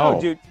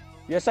 No. Dude.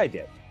 Yes, I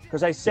did.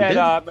 Because I said, did?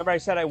 remember I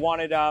said I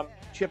wanted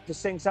Chip to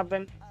sing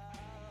something?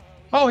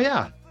 Oh,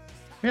 yeah.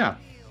 Yeah.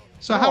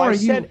 So No, how I are you?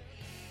 said-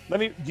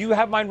 do you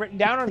have mine written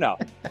down or no?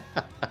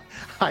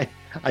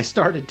 I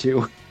started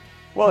to.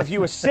 Well, if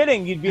you were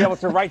sitting, you'd be able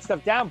to write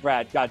stuff down,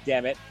 Brad. God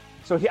damn it!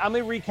 So I'm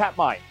gonna recap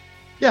mine.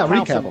 Yeah,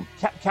 Count recap for- them.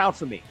 Count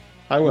for me.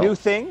 I will. New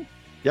Thing.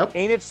 Yep.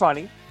 Ain't It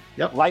Funny?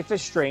 Yep. Life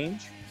is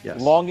Strange.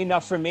 Yes. Long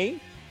Enough for Me.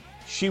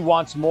 She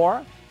Wants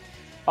More.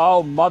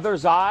 Oh,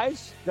 Mother's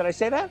Eyes. Did I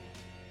say that?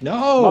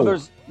 No.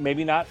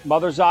 Maybe not.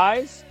 Mother's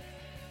Eyes.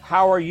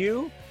 How Are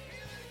You?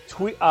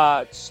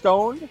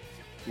 Stoned.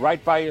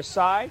 Right by Your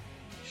Side.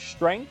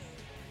 Strength.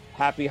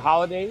 Happy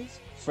Holidays.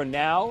 For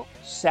Now.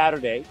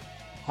 Saturday.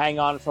 Hang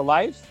On for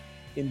Life.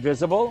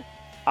 Invisible.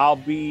 I'll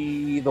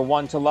Be the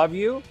One to Love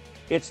You.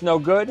 It's No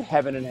Good.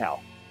 Heaven and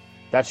Hell.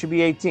 That should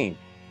be 18.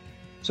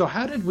 So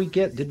how did we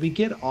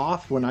get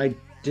off when I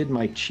did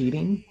my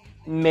cheating?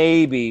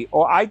 Maybe.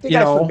 Or I think You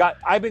I know. forgot.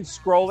 I've been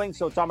scrolling,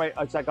 so it's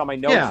like on my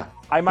notes. Yeah.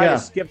 I might Yeah.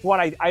 have skipped one.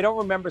 I don't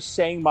remember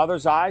saying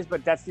Mother's Eyes,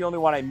 but that's the only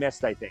one I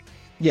missed, I think.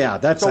 Yeah,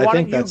 that's. So I why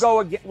think don't you that's. go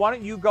again? Why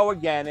don't you go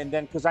again, and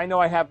then because I know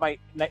I have my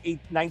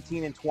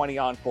 19 and 20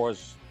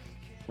 encores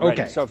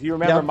ready. Okay. So if you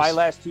remember, Yep. my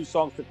last 2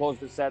 songs to close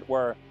the set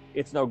were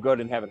 "It's No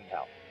Good" and "Heaven and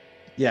Hell."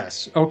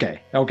 Yes.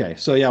 Okay.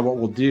 So yeah, what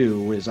we'll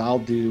do is I'll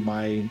do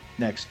my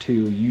next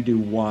 2. You do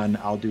 1.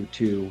 I'll do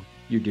 2.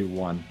 You do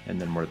 1,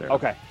 and then we're there.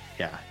 Okay.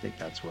 Yeah, I think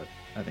that's what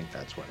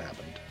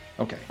happened.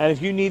 Okay. And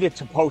if you need it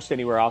to post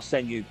anywhere, I'll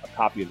send you a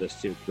copy of this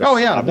too. Oh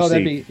yeah, no,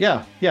 Obviously,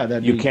 that'd be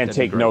that'd You be, can't that'd be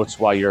take great. notes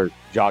while you're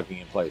jogging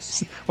in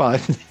place. Well,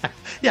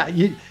 yeah,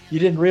 you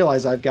didn't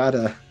realize I've got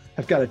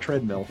a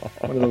treadmill,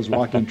 one of those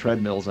walking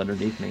treadmills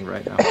underneath me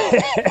right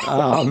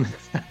now.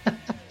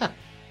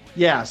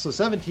 Yeah, so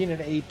 17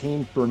 and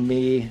 18 for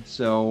me.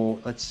 So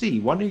let's see,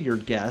 one of your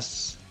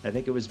guests, I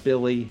think it was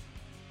Billy.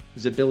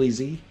 Was it Billy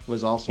Z?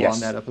 Was also Yes. on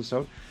that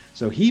episode.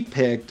 So he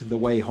picked "The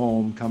Way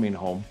Home, Coming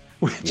Home,"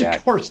 which Yeah.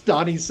 of course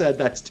Donnie said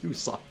that's 2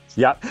 songs.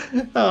 Yep.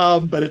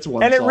 But it's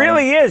one And it song.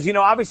 really is,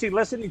 obviously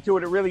listening to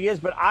it really is.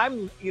 But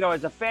I'm,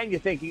 as a fan, you're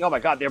thinking, oh my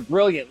God, they're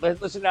brilliant.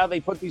 Listen to how they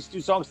put these 2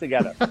 songs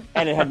together.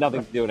 And it had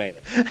nothing to do with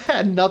anything.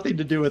 Had nothing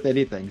to do with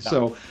anything.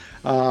 No.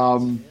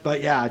 So,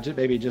 but yeah,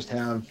 maybe just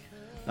have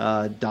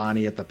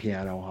Donnie at the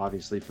piano,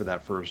 obviously, for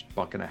that first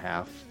buck and a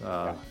half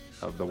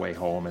of "The Way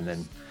Home," and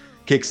then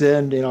kicks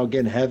in,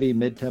 getting heavy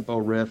mid-tempo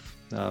riff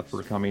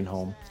for "Coming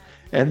Home,"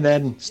 and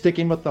then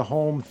sticking with the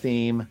home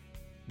theme.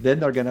 Then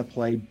they're going to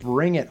play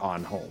 "Bring It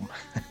On Home"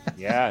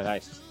 Yeah,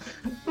 nice.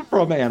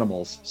 from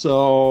Animals.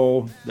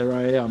 So there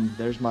I am.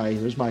 There's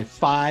my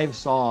 5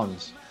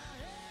 songs.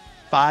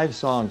 5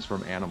 songs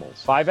from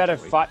Animals. 5 out of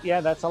 5.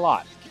 Yeah, that's a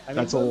lot. I mean,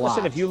 That's a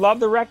listen, lot. if you love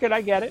the record,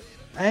 I get it.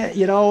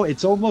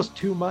 It's almost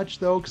too much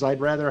though, because I'd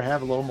rather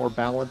have a little more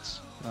balance.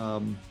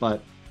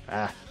 But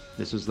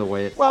this is the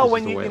way it. Well, this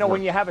when is the way you it when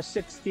works. you have a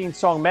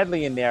 16-song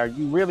medley in there,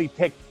 you really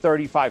pick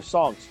 35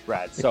 songs,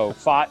 Brad. So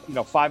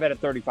 5 out of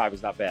 35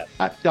 is not bad.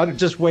 I'll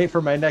just wait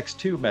for my next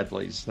 2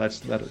 medleys.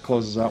 That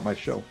closes out my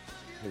show.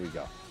 Here we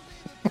go.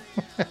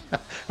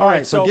 All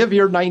right, so so- give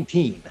your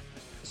 19.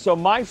 So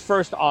my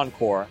first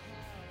encore,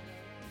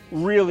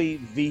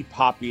 really the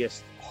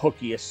poppiest,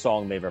 hookiest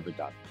song they've ever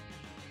done.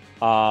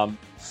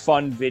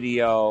 Fun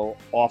video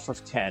off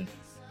of 10.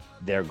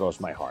 There Goes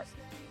My Heart.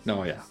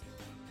 Oh yeah.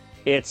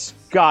 If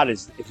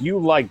you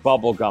like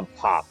bubblegum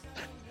pop,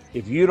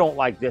 if you don't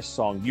like this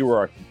song, you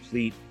are a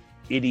complete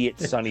idiot,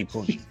 Sonny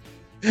Pooney.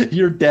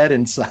 You're dead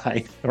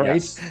inside, right?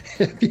 Yes.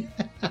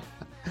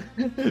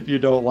 If you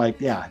don't like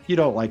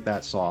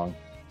that song,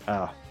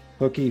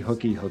 hooky.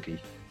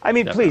 I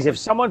mean, Definitely. please, if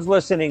someone's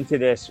listening to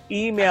this,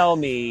 email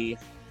me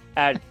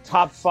at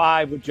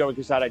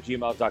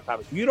top5withjoeycassata@gmail.com.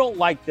 If you don't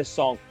like this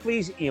song,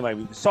 please email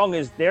me. The song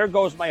is There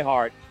Goes My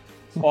Heart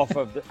off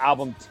of the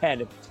album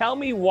 10. Tell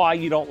me why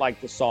you don't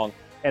like the song,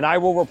 and I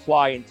will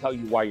reply and tell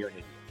you why you're an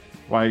idiot.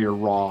 why you're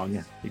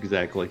wrong.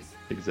 Exactly.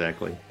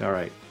 All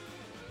right.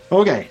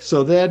 Okay,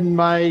 so then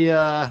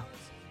my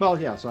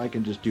so I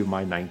can just do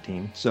my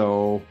 19.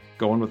 So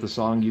going with the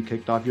song you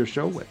kicked off your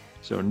show with.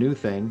 So New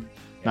Thing.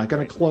 Not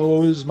going to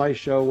close my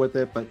show with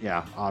it, but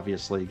yeah,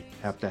 obviously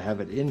have to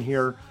have it in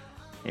here,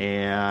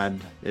 and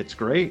it's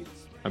great.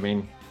 I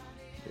mean,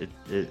 it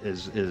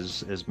is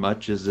as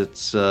much as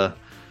it's the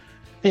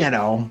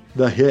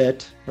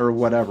hit or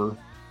whatever.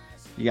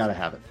 You got to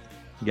have it.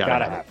 You got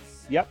to have it.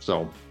 Yep.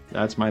 So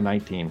that's my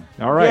 19.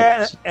 All right.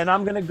 Yeah, and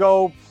I'm going to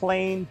go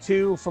plain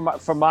too for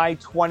my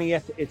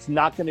 20th. It's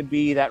not going to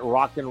be that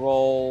rock and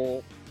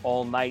roll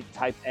all night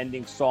type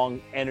ending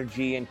song,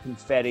 energy and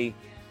confetti.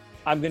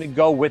 I'm going to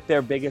go with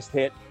their biggest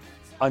hit,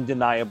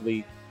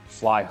 undeniably,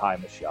 Fly High,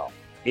 Michelle.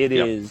 It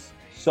is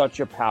such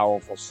a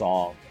powerful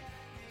song,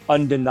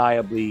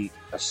 undeniably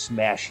a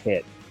smash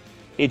hit.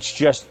 It's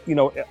just,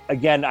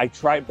 again, I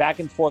try back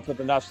and forth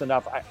with Enuff's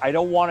Enough. I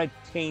don't want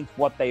to taint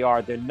what they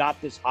are. They're not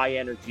this high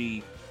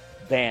energy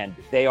band.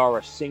 They are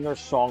a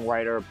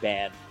singer-songwriter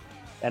band.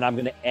 And I'm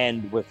going to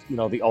end with,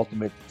 the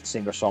ultimate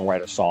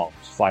singer-songwriter song,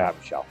 Fly High,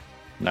 Michelle.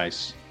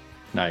 Nice.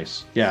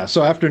 Yeah.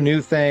 So after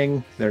New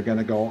Thing, they're going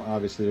to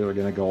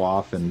go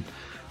off and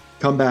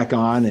come back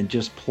on and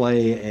just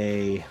play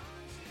a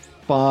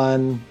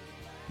fun,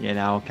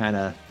 kind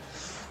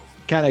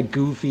of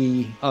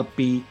goofy,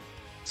 upbeat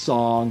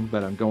song.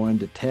 But I'm going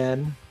to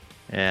 10,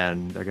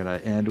 and they're going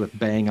to end with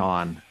Bang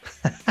On.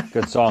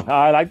 Good song.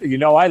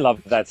 I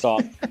love that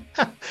song.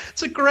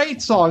 It's a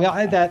great song.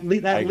 That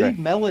lead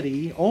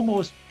melody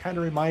almost kind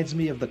of reminds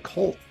me of the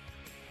Cult.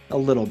 A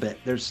little bit.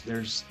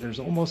 There's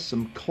almost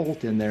some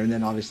Cult in there, and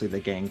then obviously the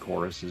gang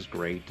chorus is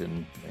great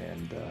and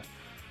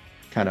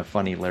kind of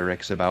funny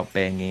lyrics about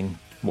banging,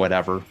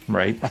 whatever,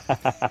 right?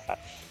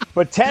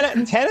 But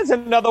 10 is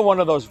another one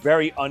of those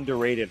very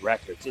underrated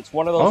records. It's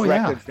one of those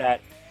records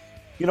that,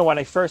 when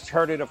I first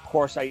heard it, of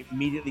course, I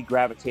immediately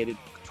gravitated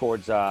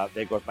towards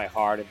There Goes My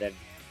Heart, and then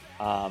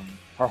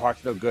Her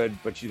Heart's No Good,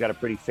 But She's Got a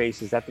Pretty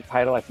Face. Is that the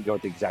title? I forget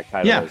what the exact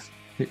title is.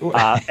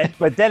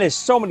 But then there's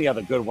so many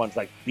other good ones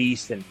like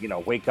Beast and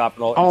Wake Up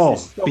and all.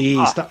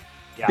 Beast.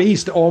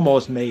 Beast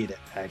almost made it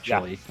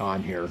actually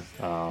on here.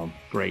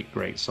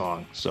 Great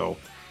song. So,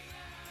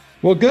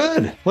 well,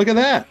 good. Look at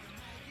that.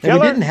 And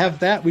we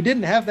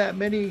didn't have that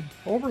many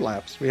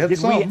overlaps. We had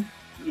some.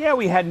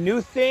 We had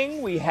New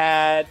Thing. We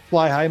had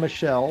Fly High,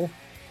 Michelle.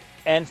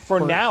 And for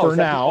now,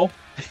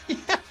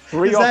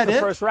 3 off the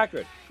first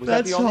record.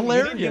 That's that the only,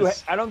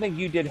 hilarious. I don't think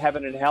you did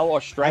Heaven and Hell or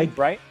Strength,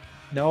 right?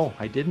 No,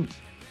 I didn't.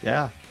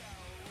 Yeah,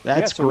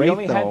 that's so great. We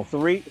only though.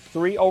 had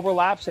three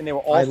overlaps, and they were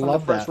all from the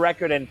first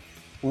record. And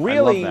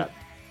really,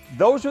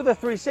 those were the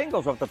 3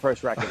 singles of the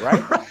first record,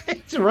 right?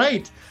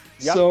 right.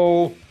 Yep.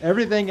 So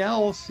everything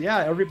else,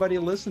 everybody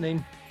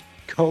listening,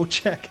 go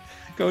check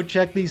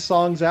these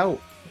songs out.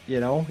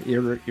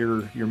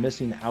 You're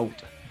missing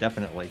out,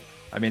 definitely.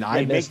 I mean,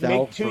 I missed out.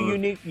 Make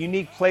 2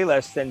 unique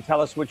playlists and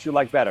tell us which you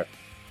like better.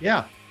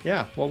 Yeah.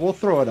 Well, we'll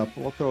throw it up.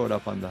 We'll throw it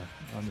up on the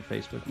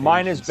Facebook page.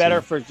 Mine is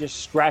better for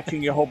just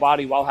scratching your whole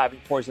body while having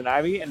poison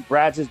ivy, and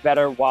Brad's is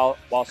better while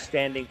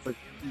standing for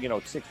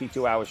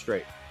 62 hours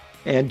straight.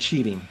 And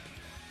cheating,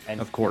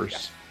 of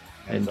course,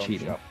 and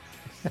cheating.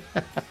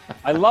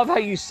 I love how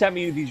you sent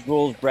me these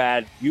rules,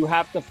 Brad. You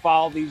have to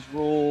follow these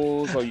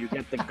rules, or you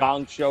get the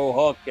Gong Show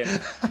hook,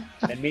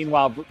 and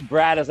meanwhile,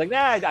 Brad is like,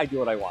 nah, I do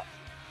what I want.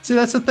 See,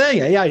 that's the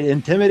thing. I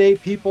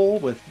intimidate people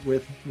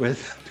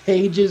with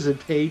pages and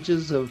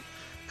pages of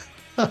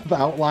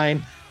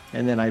outline.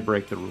 And then I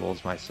break the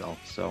rules myself.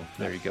 So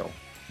there you go.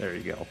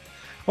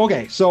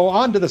 Okay, so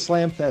on to the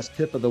Slamfest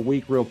tip of the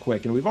week real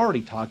quick. And we've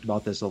already talked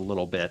about this a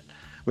little bit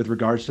with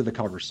regards to the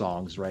cover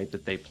songs, right,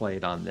 that they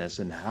played on this.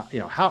 And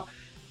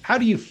how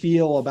do you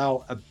feel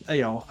about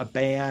a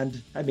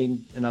band? I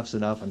mean, Enough's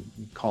Enough. I'm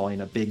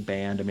calling a big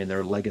band. I mean,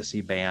 they're a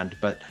legacy band,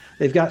 but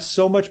they've got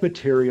so much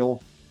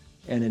material,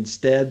 and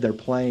instead they're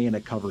playing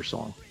a cover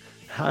song.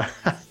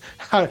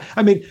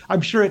 I mean,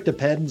 I'm sure it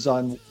depends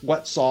on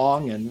what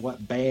song and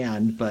what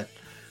band, but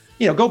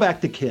go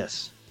back to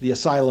Kiss, the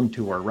Asylum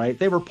tour, right?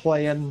 They were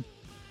playing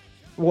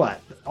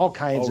all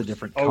kinds of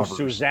different covers.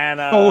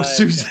 Susanna.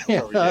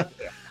 Susanna.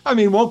 I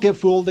mean, Won't Get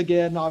Fooled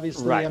Again,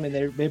 obviously. Right. I mean,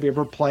 they maybe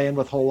were playing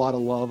with Whole Lot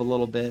of Love a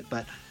little bit,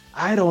 but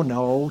I don't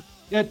know.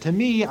 To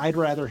me, I'd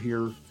rather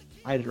hear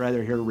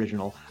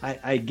original.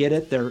 I get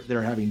it.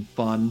 They're having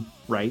fun,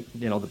 right?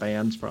 The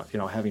band's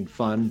having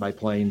fun by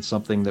playing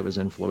something that was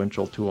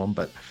influential to them.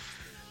 But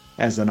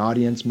as an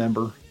audience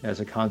member, as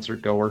a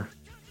concert goer,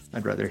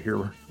 I'd rather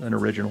hear an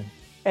original.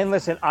 And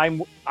listen,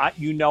 I'm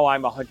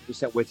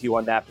 100% with you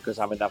on that because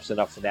I'm Enough's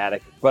Enough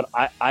fanatic. But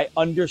I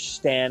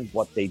understand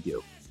what they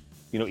do.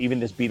 Even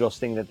this Beatles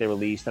thing that they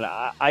released, and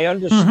I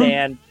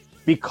understand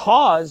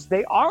because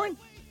they aren't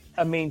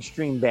a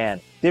mainstream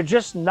band. They're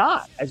just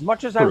not. As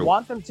much as I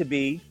want them to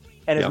be,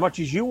 and as much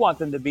as you want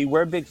them to be,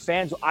 we're big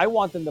fans. I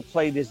want them to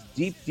play this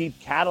deep, deep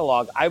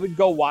catalog. I would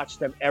go watch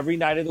them every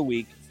night of the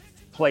week,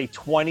 play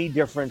 20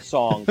 different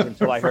songs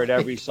until I heard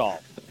every song.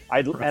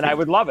 And I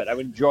would love it. I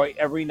would enjoy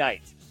every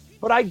night.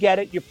 But I get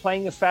it. You're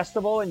playing a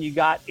festival and you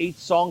got 8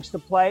 songs to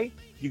play.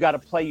 You got to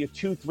play your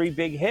 2-3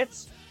 big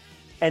hits.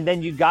 And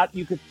then you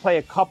could play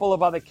a couple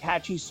of other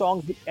catchy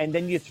songs, and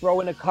then you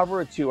throw in a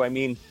cover or two. I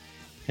mean,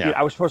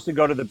 I was supposed to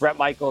go to the Bret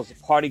Michaels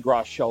Party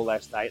Gross show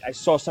last night. I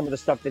saw some of the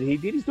stuff that he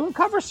did. He's doing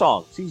cover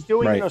songs. He's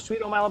doing,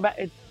 Sweet Home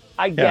Alabama.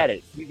 I get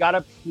it. You got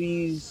to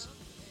please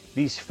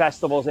these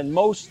festivals. And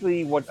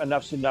mostly what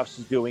Enuff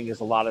is doing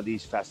is a lot of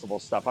these festival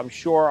stuff. I'm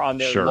sure on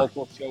their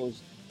local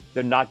shows,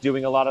 they're not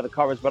doing a lot of the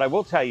covers. But I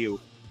will tell you,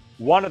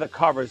 one of the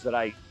covers that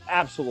I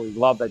absolutely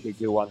love that they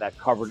do on that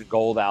Covered in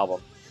Gold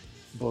album,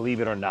 believe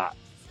it or not,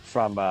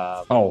 from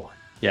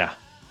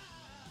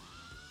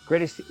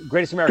Greatest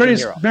American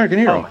Hero. American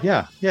Hero.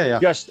 Yeah.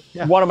 Just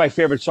one of my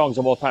favorite songs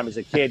of all time as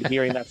a kid.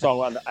 Hearing that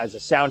song as a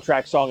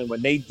soundtrack song, and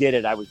when they did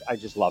it, I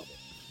just loved it.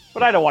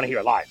 But I don't want to hear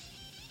it live.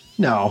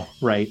 No,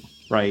 right.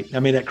 I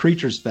mean, at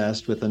Creatures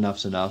Fest with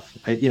Enuff's Enough,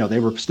 they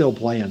were still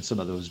playing some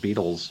of those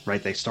Beatles.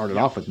 Right, they started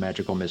off with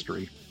Magical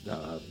Mystery.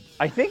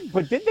 I think,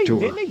 but did they do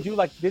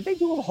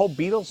a whole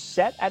Beatles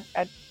set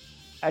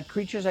at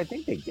Creatures? I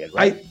think they did.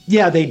 Right?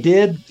 They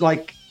did.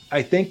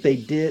 I think they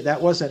did.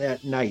 That wasn't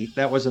at night.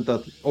 That wasn't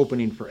the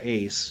opening for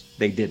Ace.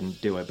 They didn't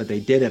do it, but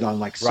they did it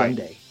on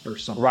Sunday or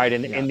something. Right,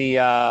 in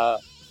the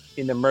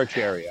merch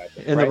area, I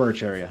think. The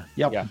merch area.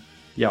 Yep.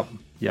 Yeah.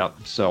 Yep.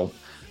 So,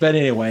 but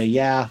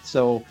anyway,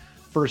 so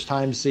first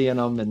time seeing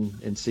them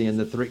and seeing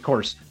the 3, of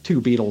course,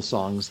 2 Beatles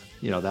songs,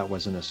 that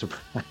wasn't a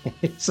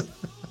surprise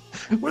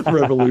with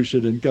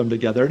Revolution and Come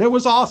Together. And it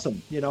was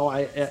awesome. In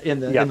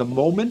the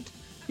moment.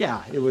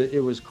 Yeah, it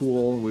was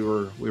cool. We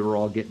were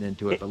all getting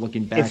into it, but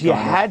looking back, if you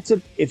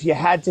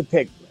had to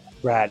pick,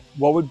 Brad,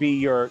 what would be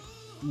your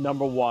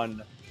number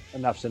 1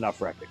 Enuff's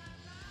Enough record?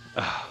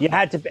 You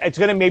had to. It's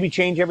going to maybe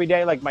change every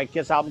day, like my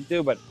Kiss albums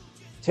do. But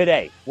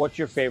today, what's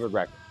your favorite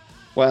record?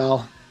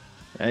 Well,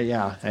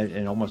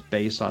 and almost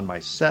based on my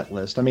set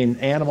list. I mean,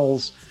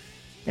 Animals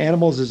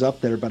is up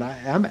there, but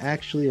I'm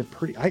actually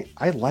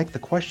I like the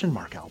Question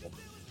Mark album.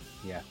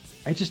 Yeah,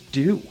 I just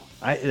do.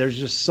 There's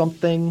just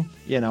something,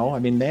 I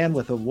mean, Man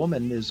with a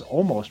Woman is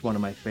almost one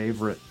of my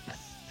favorite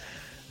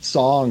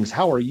songs.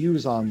 How Are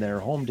You's on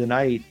there, Home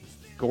Tonight,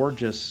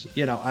 gorgeous.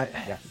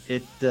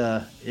 It's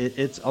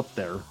up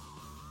there.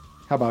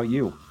 How about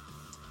you?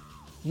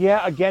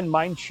 Yeah, again,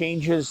 mine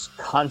changes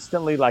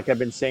constantly. Like I've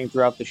been saying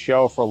throughout the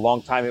show, for a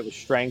long time it was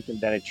Strength,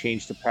 and then it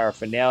changed to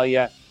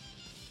Paraphernalia.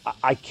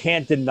 I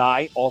can't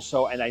deny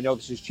also, and I know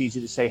this is cheesy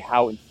to say,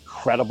 how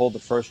incredible the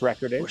first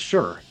record is. Well,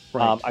 sure.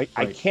 Right,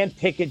 I can't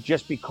pick it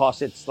just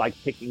because it's like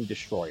picking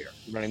Destroyer.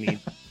 You know what I mean?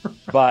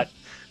 But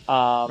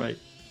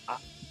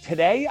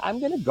today I'm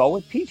going to go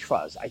with Peach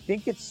Fuzz. I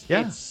think it's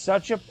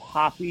such a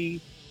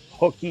poppy,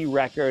 hooky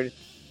record.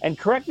 And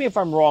correct me if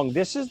I'm wrong,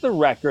 this is the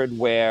record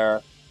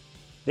where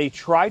they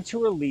tried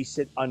to release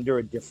it under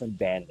a different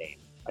band name.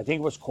 I think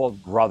it was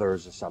called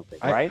Brothers or something,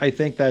 right? I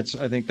think that's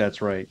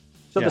right.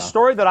 So the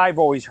story that I've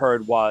always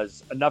heard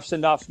was Enuff's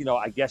Enough.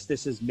 I guess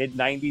this is mid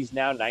 90s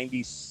now,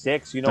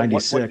 96.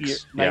 96. What year?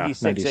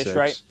 96-ish,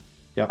 right?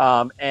 Yep.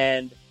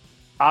 And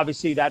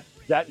obviously that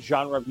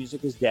genre of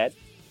music is dead.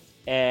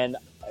 And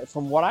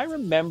from what I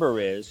remember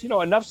is,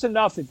 Enuff's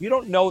Enough. If you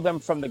don't know them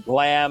from the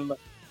glam,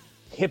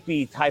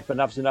 hippie type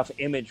Enuff's Enough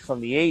image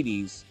from the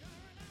 80s,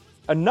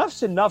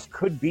 Enuff's Enough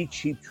could be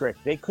Cheap Trick.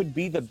 They could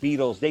be the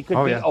Beatles. They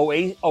could be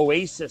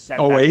Oasis at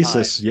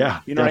Oasis, that time.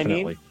 Yeah. You know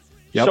definitely. What I mean?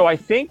 Yep. So I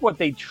think what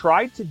they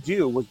tried to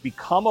do was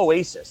become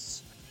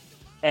Oasis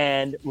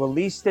and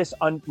release this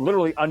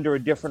literally under a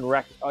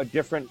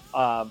different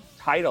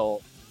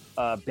title,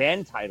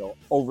 band title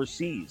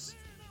overseas.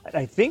 And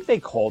I think they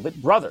called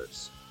it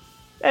Brothers.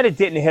 And it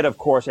didn't hit, of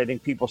course. I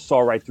think people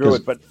saw right through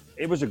it, but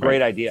it was a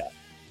great idea.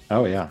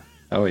 Oh, yeah.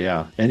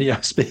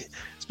 And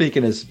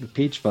speaking of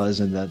Peach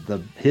Fuzz and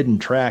the hidden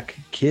track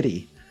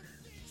Kitty,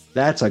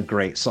 that's a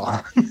great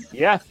song.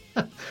 Yeah.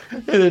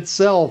 In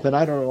itself, and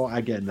I don't know,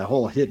 again, the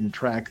whole hidden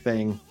track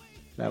thing,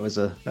 that was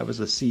a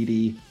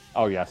CD.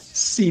 Oh yes,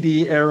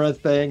 CD era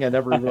thing. I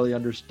never really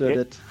understood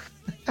it.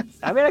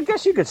 I mean, I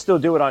guess you could still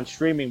do it on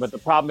streaming, but the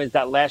problem is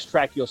that last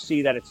track, you'll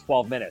see that it's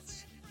 12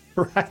 minutes.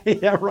 Right.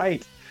 Yeah.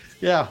 Right.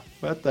 Yeah.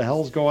 What the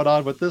hell's going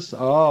on with this?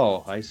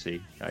 Oh, I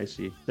see.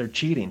 They're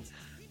cheating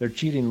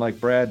like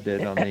Brad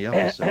did on the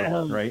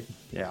episode, right?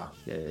 Yeah.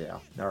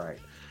 All right.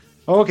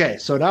 Okay,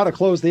 so now to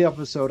close the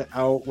episode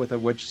out with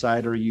which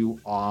side are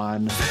you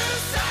on?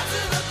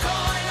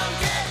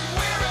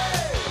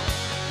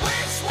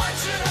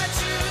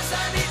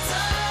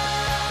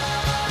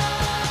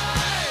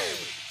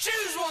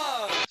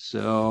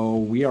 So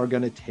we are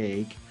going to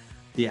take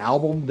the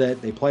album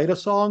that they played a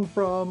song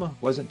from,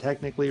 wasn't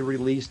technically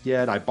released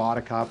yet. I bought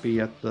a copy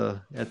at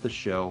the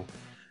show.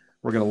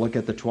 We're going to look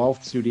at the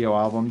 12th studio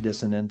album,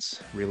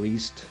 Dissonance,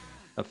 released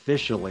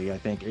officially, I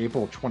think,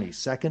 April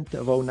 22nd of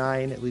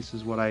 2009, at least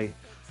is what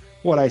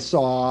I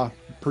saw.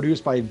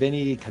 Produced by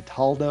Vinny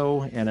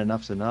Cataldo and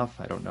Enuff's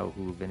Enough. I don't know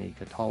who Vinny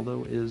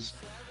Cataldo is.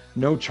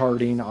 No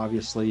charting,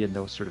 obviously, and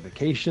no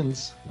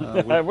certifications.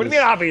 What do you mean,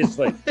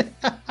 obviously?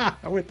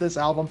 With this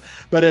album.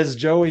 But as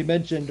Joey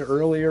mentioned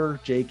earlier,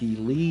 Jakey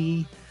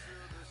Lee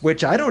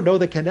which I don't know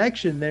the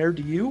connection there.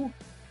 Do you?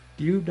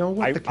 Do you know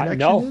what the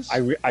connection is? I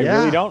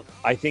really don't.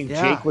 I think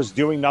Jake was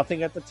doing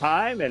nothing at the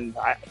time, and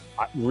I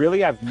really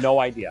have no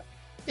idea.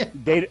 Yeah.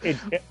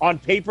 On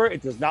paper,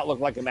 it does not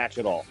look like a match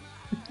at all.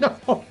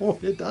 No,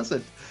 it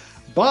doesn't.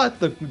 But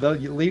the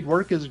lead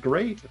work is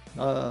great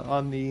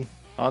on the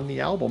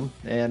album.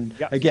 And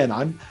again,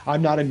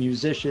 I'm not a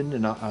musician,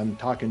 and I'm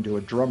talking to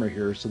a drummer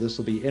here, so this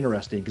will be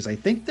interesting because I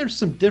think there's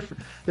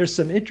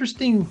some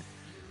interesting.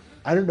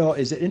 I don't know,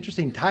 is it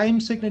interesting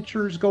time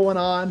signatures going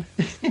on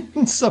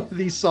in some of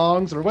these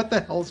songs, or what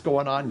the hell's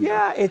going on here?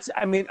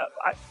 Yeah,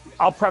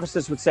 I'll preface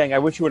this with saying I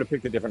wish you would have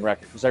picked a different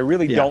record, because I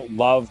really don't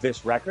love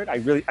this record.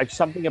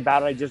 Something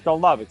about it I just don't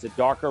love. It's a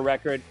darker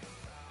record.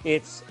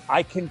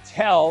 I can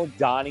tell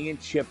Donnie and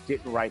Chip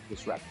didn't write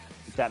this record,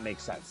 if that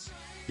makes sense.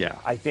 Yeah.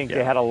 I think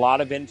they had a lot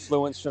of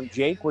influence from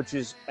Jake,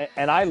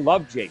 and I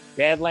love Jake.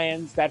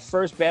 Badlands, that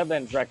first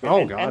Badlands record,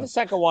 and the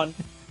second one,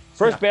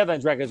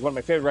 Badlands record is one of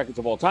my favorite records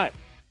of all time.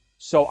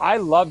 So I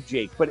love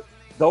Jake, but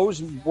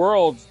those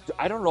worlds,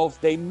 I don't know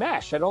if they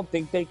mesh. I don't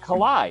think they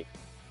collide.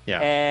 Yeah.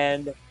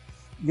 And,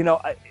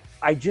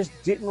 I just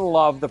didn't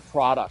love the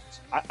product.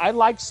 I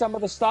like some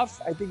of the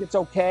stuff. I think it's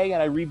okay.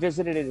 And I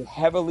revisited it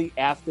heavily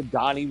after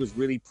Donnie was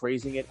really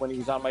praising it when he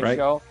was on my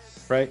show.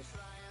 Right.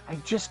 I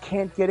just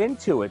can't get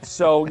into it.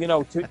 So,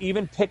 to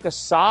even pick a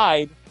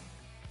side.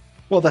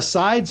 Well, the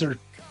sides are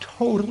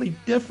totally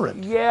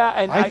different. Yeah.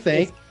 And I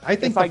think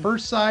the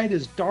first side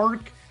is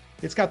dark.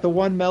 It's got the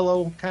one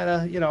mellow kind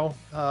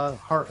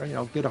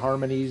of, good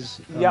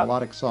harmonies,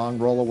 melodic song,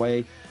 Roll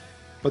Away.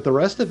 But the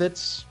rest of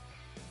it's,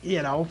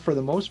 for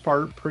the most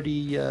part,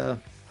 pretty it's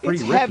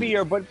ricky.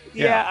 Heavier, but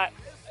I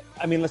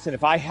mean, listen,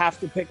 if I have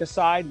to pick a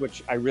side,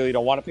 which I really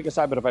don't want to pick a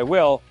side, but if I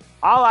will,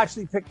 I'll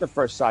actually pick the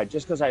first side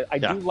just because I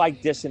do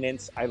like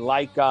Dissonance. I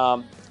like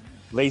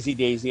Lazy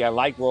Daisy. I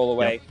like Roll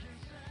Away.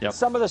 Yep.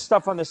 Some of the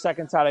stuff on the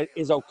second side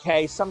is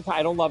okay. Sometimes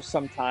I don't love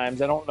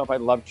sometimes. I don't know if I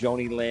love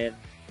Joni Lynn.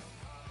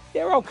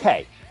 They're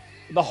okay.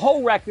 The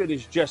whole record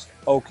is just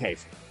okay.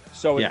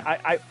 So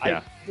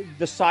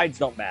the sides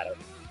don't matter.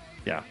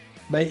 Yeah.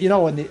 But,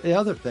 and the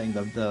other thing,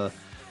 the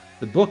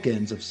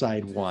bookends of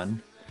side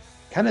one,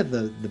 kind of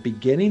the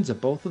beginnings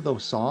of both of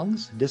those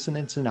songs,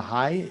 Dissonance and a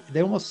High,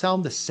 they almost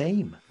sound the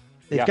same.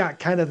 They've got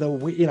kind of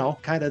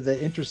the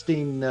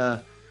interesting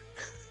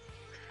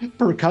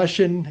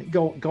percussion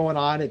going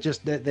on. It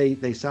just that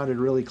they sounded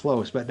really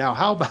close. But now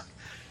how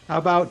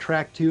about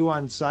track 2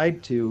 on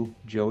side 2,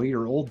 Joey,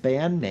 your old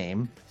band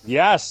name?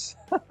 Yes.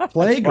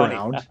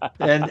 Playground.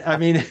 And I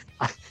mean,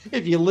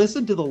 if you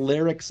listen to the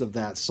lyrics of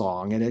that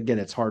song, and again,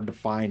 it's hard to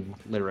find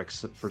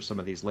lyrics for some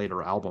of these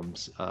later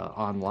albums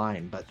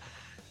online, but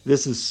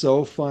this is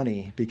so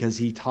funny because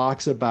he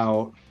talks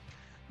about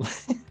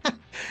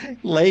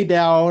lay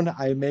down,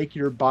 I make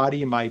your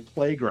body my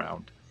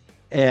playground.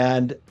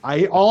 And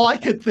all I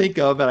could think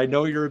of, and I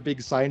know you're a big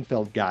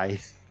Seinfeld guy,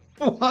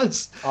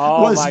 was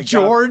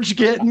George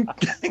getting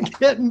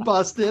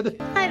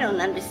busted. I don't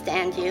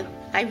understand you.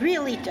 I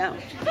really don't.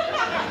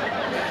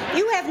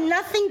 You have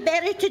nothing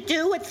better to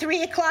do at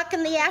 3 o'clock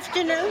in the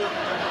afternoon?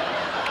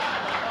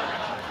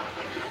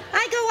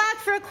 I go out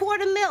for a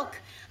quart of milk.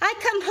 I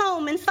come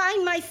home and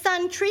find my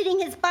son treating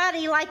his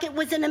body like it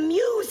was an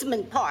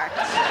amusement park.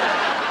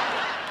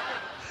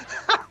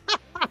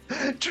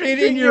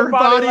 Treating your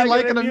body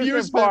like an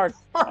amusement park.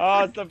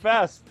 Oh, it's the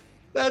best.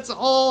 That's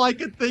all I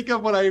could think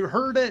of when I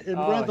heard it and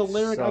read the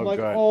lyric. So I'm like,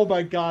 oh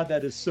my God,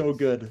 that is so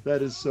good.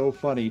 That is so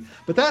funny.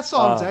 But that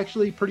song's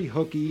actually pretty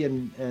hooky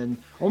and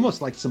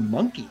almost like some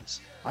Monkees.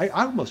 I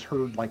almost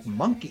heard like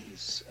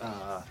Monkees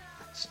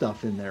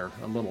stuff in there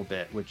a little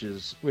bit, which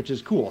is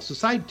cool. So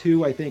side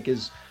 2, I think,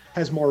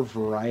 has more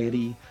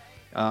variety.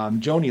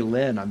 Joni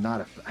Lynn, I'm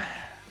not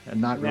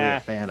really a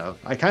fan of.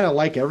 I kind of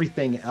like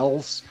everything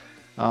else.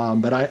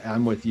 But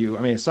I'm with you.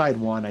 I mean, side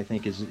 1, I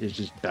think, is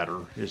just better.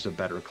 Is a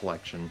better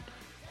collection.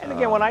 And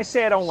again, when I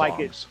say I don't like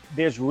it,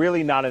 there's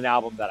really not an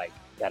album that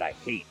I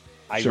hate.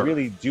 I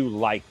really do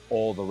like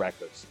all the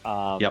records.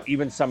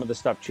 Even some of the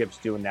stuff Chip's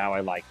doing now,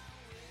 I like.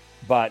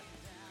 But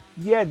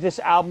yeah, this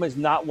album is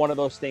not one of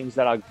those things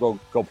that I'll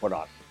go put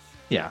on.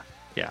 Yeah.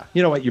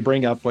 You know what? You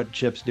bring up what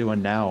Chip's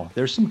doing now.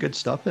 There's some good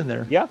stuff in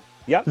there. Yeah.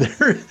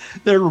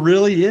 There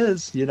really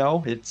is.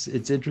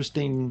 It's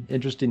interesting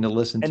to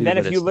listen to. And then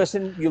if you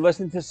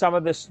listen to some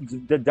of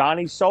the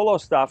Donnie solo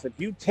stuff. If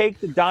you take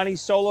the Donnie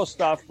solo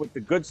stuff with the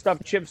good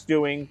stuff Chip's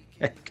doing,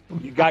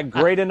 you got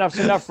great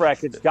Enough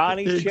records.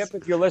 Donnie, Chip,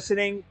 if you're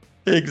listening,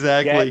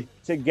 exactly,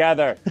 get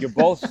together. You're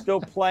both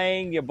still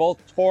playing. You're both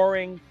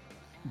touring.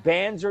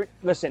 Bands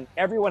listen.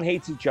 Everyone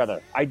hates each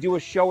other. I do a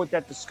show with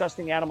that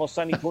disgusting animal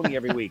Sonny Pooney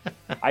every week.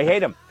 I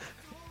hate him.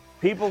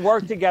 People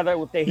work together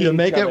if they hate each other. You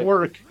make it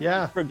work.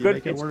 Yeah. For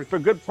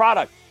good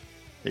product.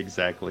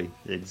 Exactly.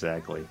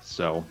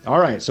 So, all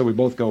right. So we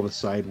both go with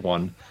side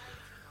 1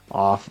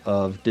 off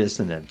of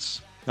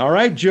Dissonance. All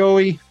right,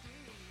 Joey.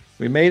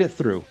 We made it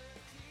through.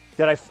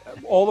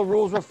 All the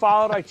rules were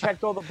followed? I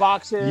checked all the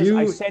boxes.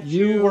 I sent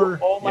you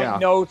all my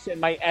notes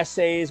and my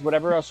essays,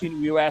 whatever else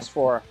you asked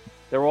for.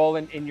 They're all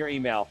in your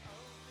email.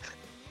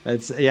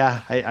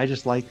 I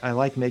just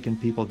like making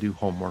people do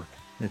homework.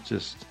 It's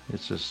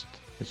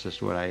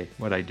just what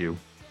I do.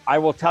 I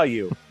will tell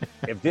you,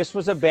 if this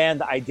was a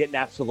band that I didn't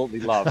absolutely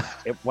love,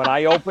 when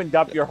I opened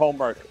up your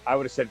homework, I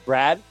would have said,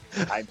 Brad,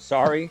 I'm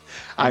sorry.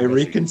 I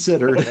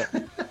reconsidered.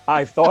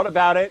 I've thought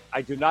about it.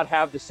 I do not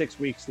have the 6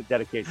 weeks to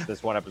dedicate to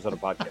this one episode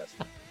of podcast.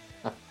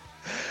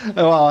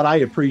 Well, and I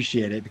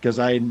appreciate it because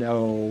I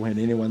know, and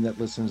anyone that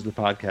listens to the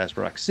podcast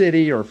Rock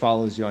City or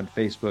follows you on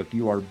Facebook,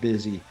 you are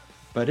busy.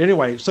 But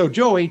anyway, so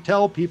Joey,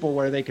 tell people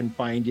where they can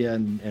find you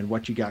and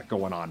what you got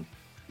going on.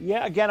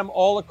 Yeah, again, I'm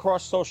all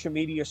across social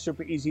media,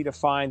 super easy to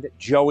find.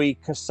 Joey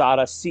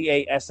Cassata,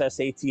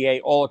 Cassata,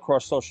 all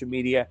across social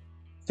media,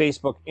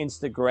 Facebook,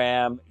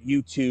 Instagram,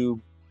 YouTube.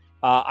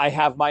 I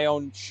have my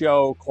own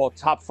show called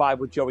Top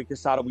 5 with Joey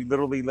Cassata. We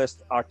literally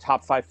list our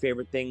top 5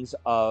 favorite things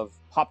of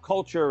pop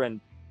culture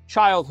and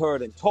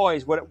childhood and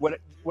toys,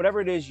 whatever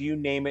it is, you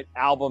name it,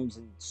 albums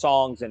and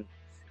songs. And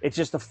it's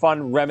just a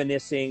fun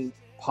reminiscing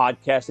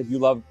podcast. If you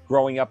love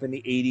growing up in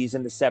the 80s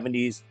and the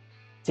 70s,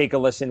 take a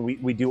listen.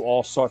 We do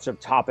all sorts of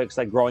topics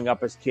like growing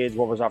up as kids.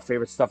 What was our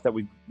favorite stuff that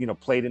we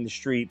played in the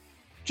street?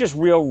 Just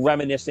real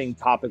reminiscing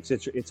topics.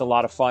 It's a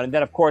lot of fun. And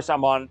then of course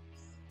I'm on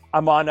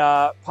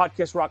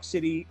Podcast Rock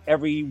City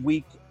every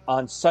week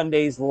on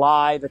Sundays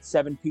live at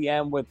 7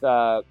 p.m. with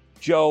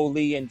Joe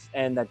Lee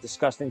and that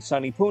disgusting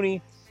Sonny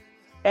Pooney.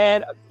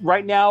 And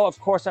right now, of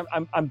course,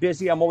 I'm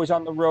busy. I'm always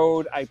on the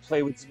road. I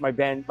play with my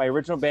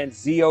original band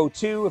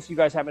ZO2. If you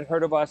guys haven't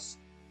heard of us,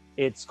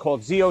 it's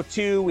called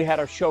ZO2. We had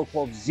our show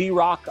called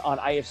Z-Rock on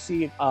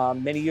IFC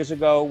many years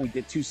ago. We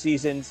did 2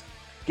 seasons.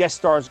 Guest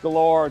stars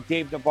galore: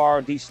 Dave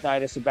Navarro, Dee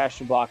Snider,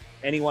 Sebastian Bach,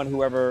 anyone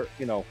who ever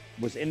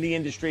was in the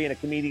industry and a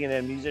comedian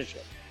and a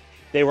musician.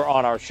 They were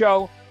on our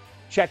show.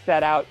 Check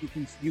that out.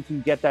 You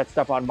can get that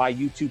stuff on my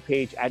YouTube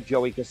page at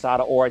Joey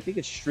Cassata, or I think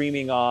it's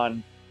streaming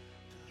on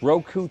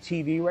Roku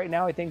TV right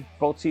now. I think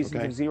both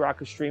seasons of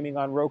Z-Rock are streaming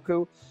on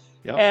Roku.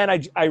 Yep.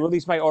 And I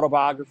released my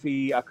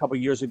autobiography a couple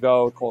years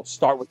ago called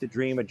Start With the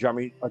Dream, a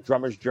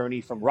drummer's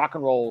journey from rock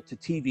and roll to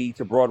TV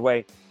to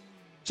Broadway.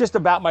 Just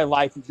about my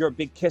life. If you're a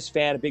big Kiss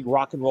fan, a big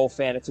rock and roll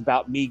fan, it's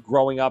about me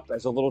growing up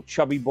as a little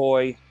chubby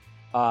boy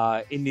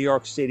in New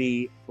York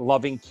City,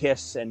 loving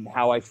Kiss, and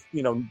how I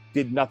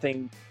did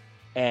nothing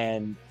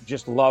and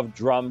just loved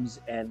drums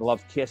and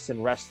loved Kiss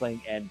and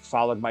wrestling and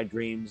followed my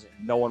dreams.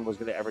 And no one was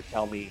going to ever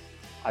tell me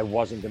I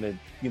wasn't going to,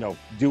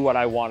 do what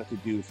I wanted to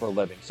do for a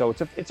living. So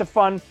it's a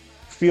fun,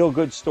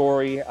 feel-good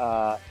story,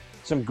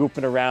 some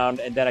goofing around.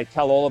 And then I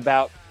tell all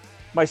about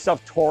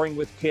myself touring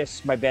with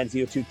Kiss. My band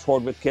ZO2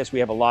 toured with Kiss. We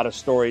have a lot of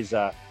stories,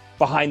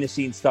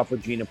 behind-the-scenes stuff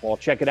with Gene and Paul.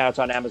 Check it out. It's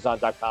on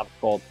Amazon.com. It's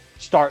called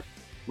Start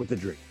With the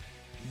Dream.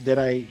 Did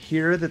I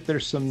hear that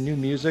there's some new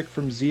music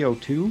from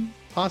ZO2,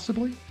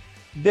 possibly?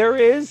 There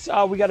is.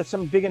 We got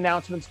some big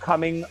announcements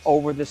coming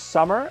over this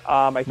summer.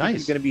 I think Nice.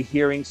 you're going to be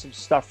hearing some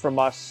stuff from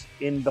us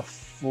in the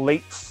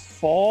late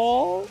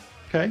fall.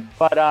 Okay.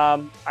 But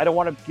I don't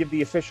want to give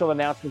the official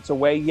announcements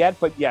away yet.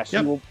 But yes,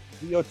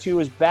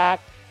 ZO2 is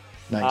back.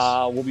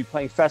 Nice. We'll be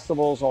playing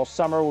festivals all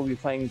summer. We'll be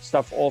playing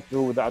stuff all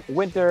throughout the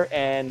winter.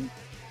 And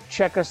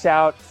check us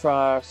out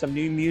for some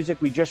new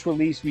music. We just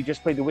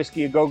played the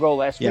Whiskey A Go-Go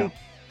last week.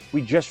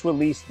 We just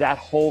released that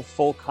whole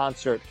full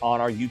concert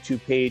on our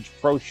YouTube page,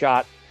 Pro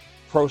Shot,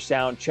 Pro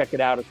Sound. Check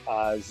it out at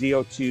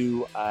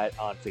ZO2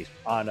 on Facebook,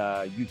 on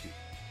YouTube.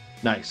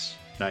 Nice.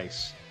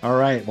 All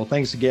right. Well,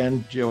 thanks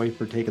again, Joey,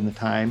 for taking the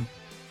time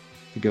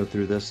to go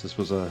through this. This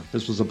was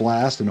a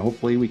blast, and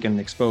hopefully we can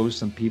expose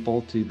some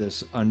people to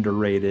this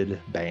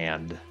underrated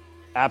band.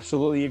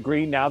 Absolutely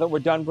agree. Now that we're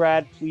done,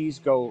 Brad, please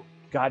go,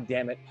 God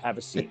damn it, have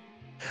a seat.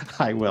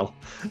 I will.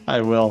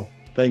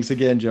 Thanks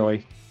again,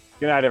 Joey.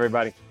 Good night,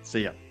 everybody.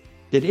 See ya.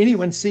 Did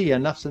anyone see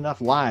Enough's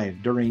Enough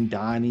live during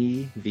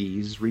Donnie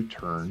V's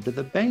return to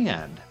the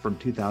band from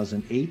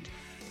 2008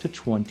 to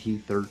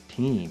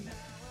 2013?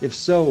 If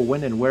so,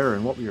 when and where,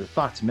 and what were your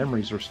thoughts,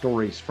 memories, or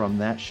stories from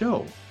that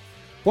show?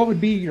 What would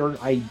be your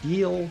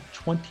ideal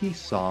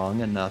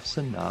 20-song Enough's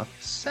Enough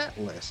set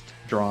list,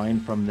 drawing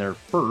from their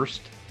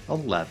first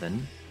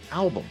 11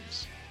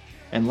 albums?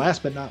 And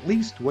last but not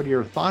least, what are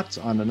your thoughts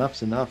on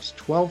Enough's Enough's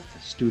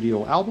 12th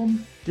studio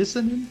album,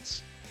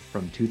 Dissonance,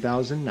 from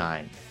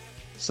 2009?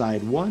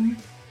 Side 1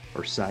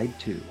 or Side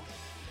 2?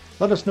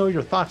 Let us know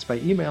your thoughts by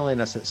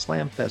emailing us at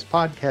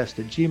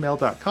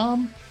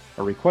slamfestpodcast@gmail.com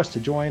or request to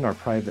join our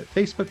private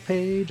Facebook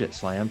page at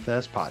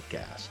Slamfest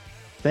Podcast.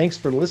 Thanks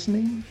for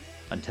listening.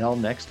 Until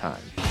next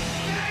time.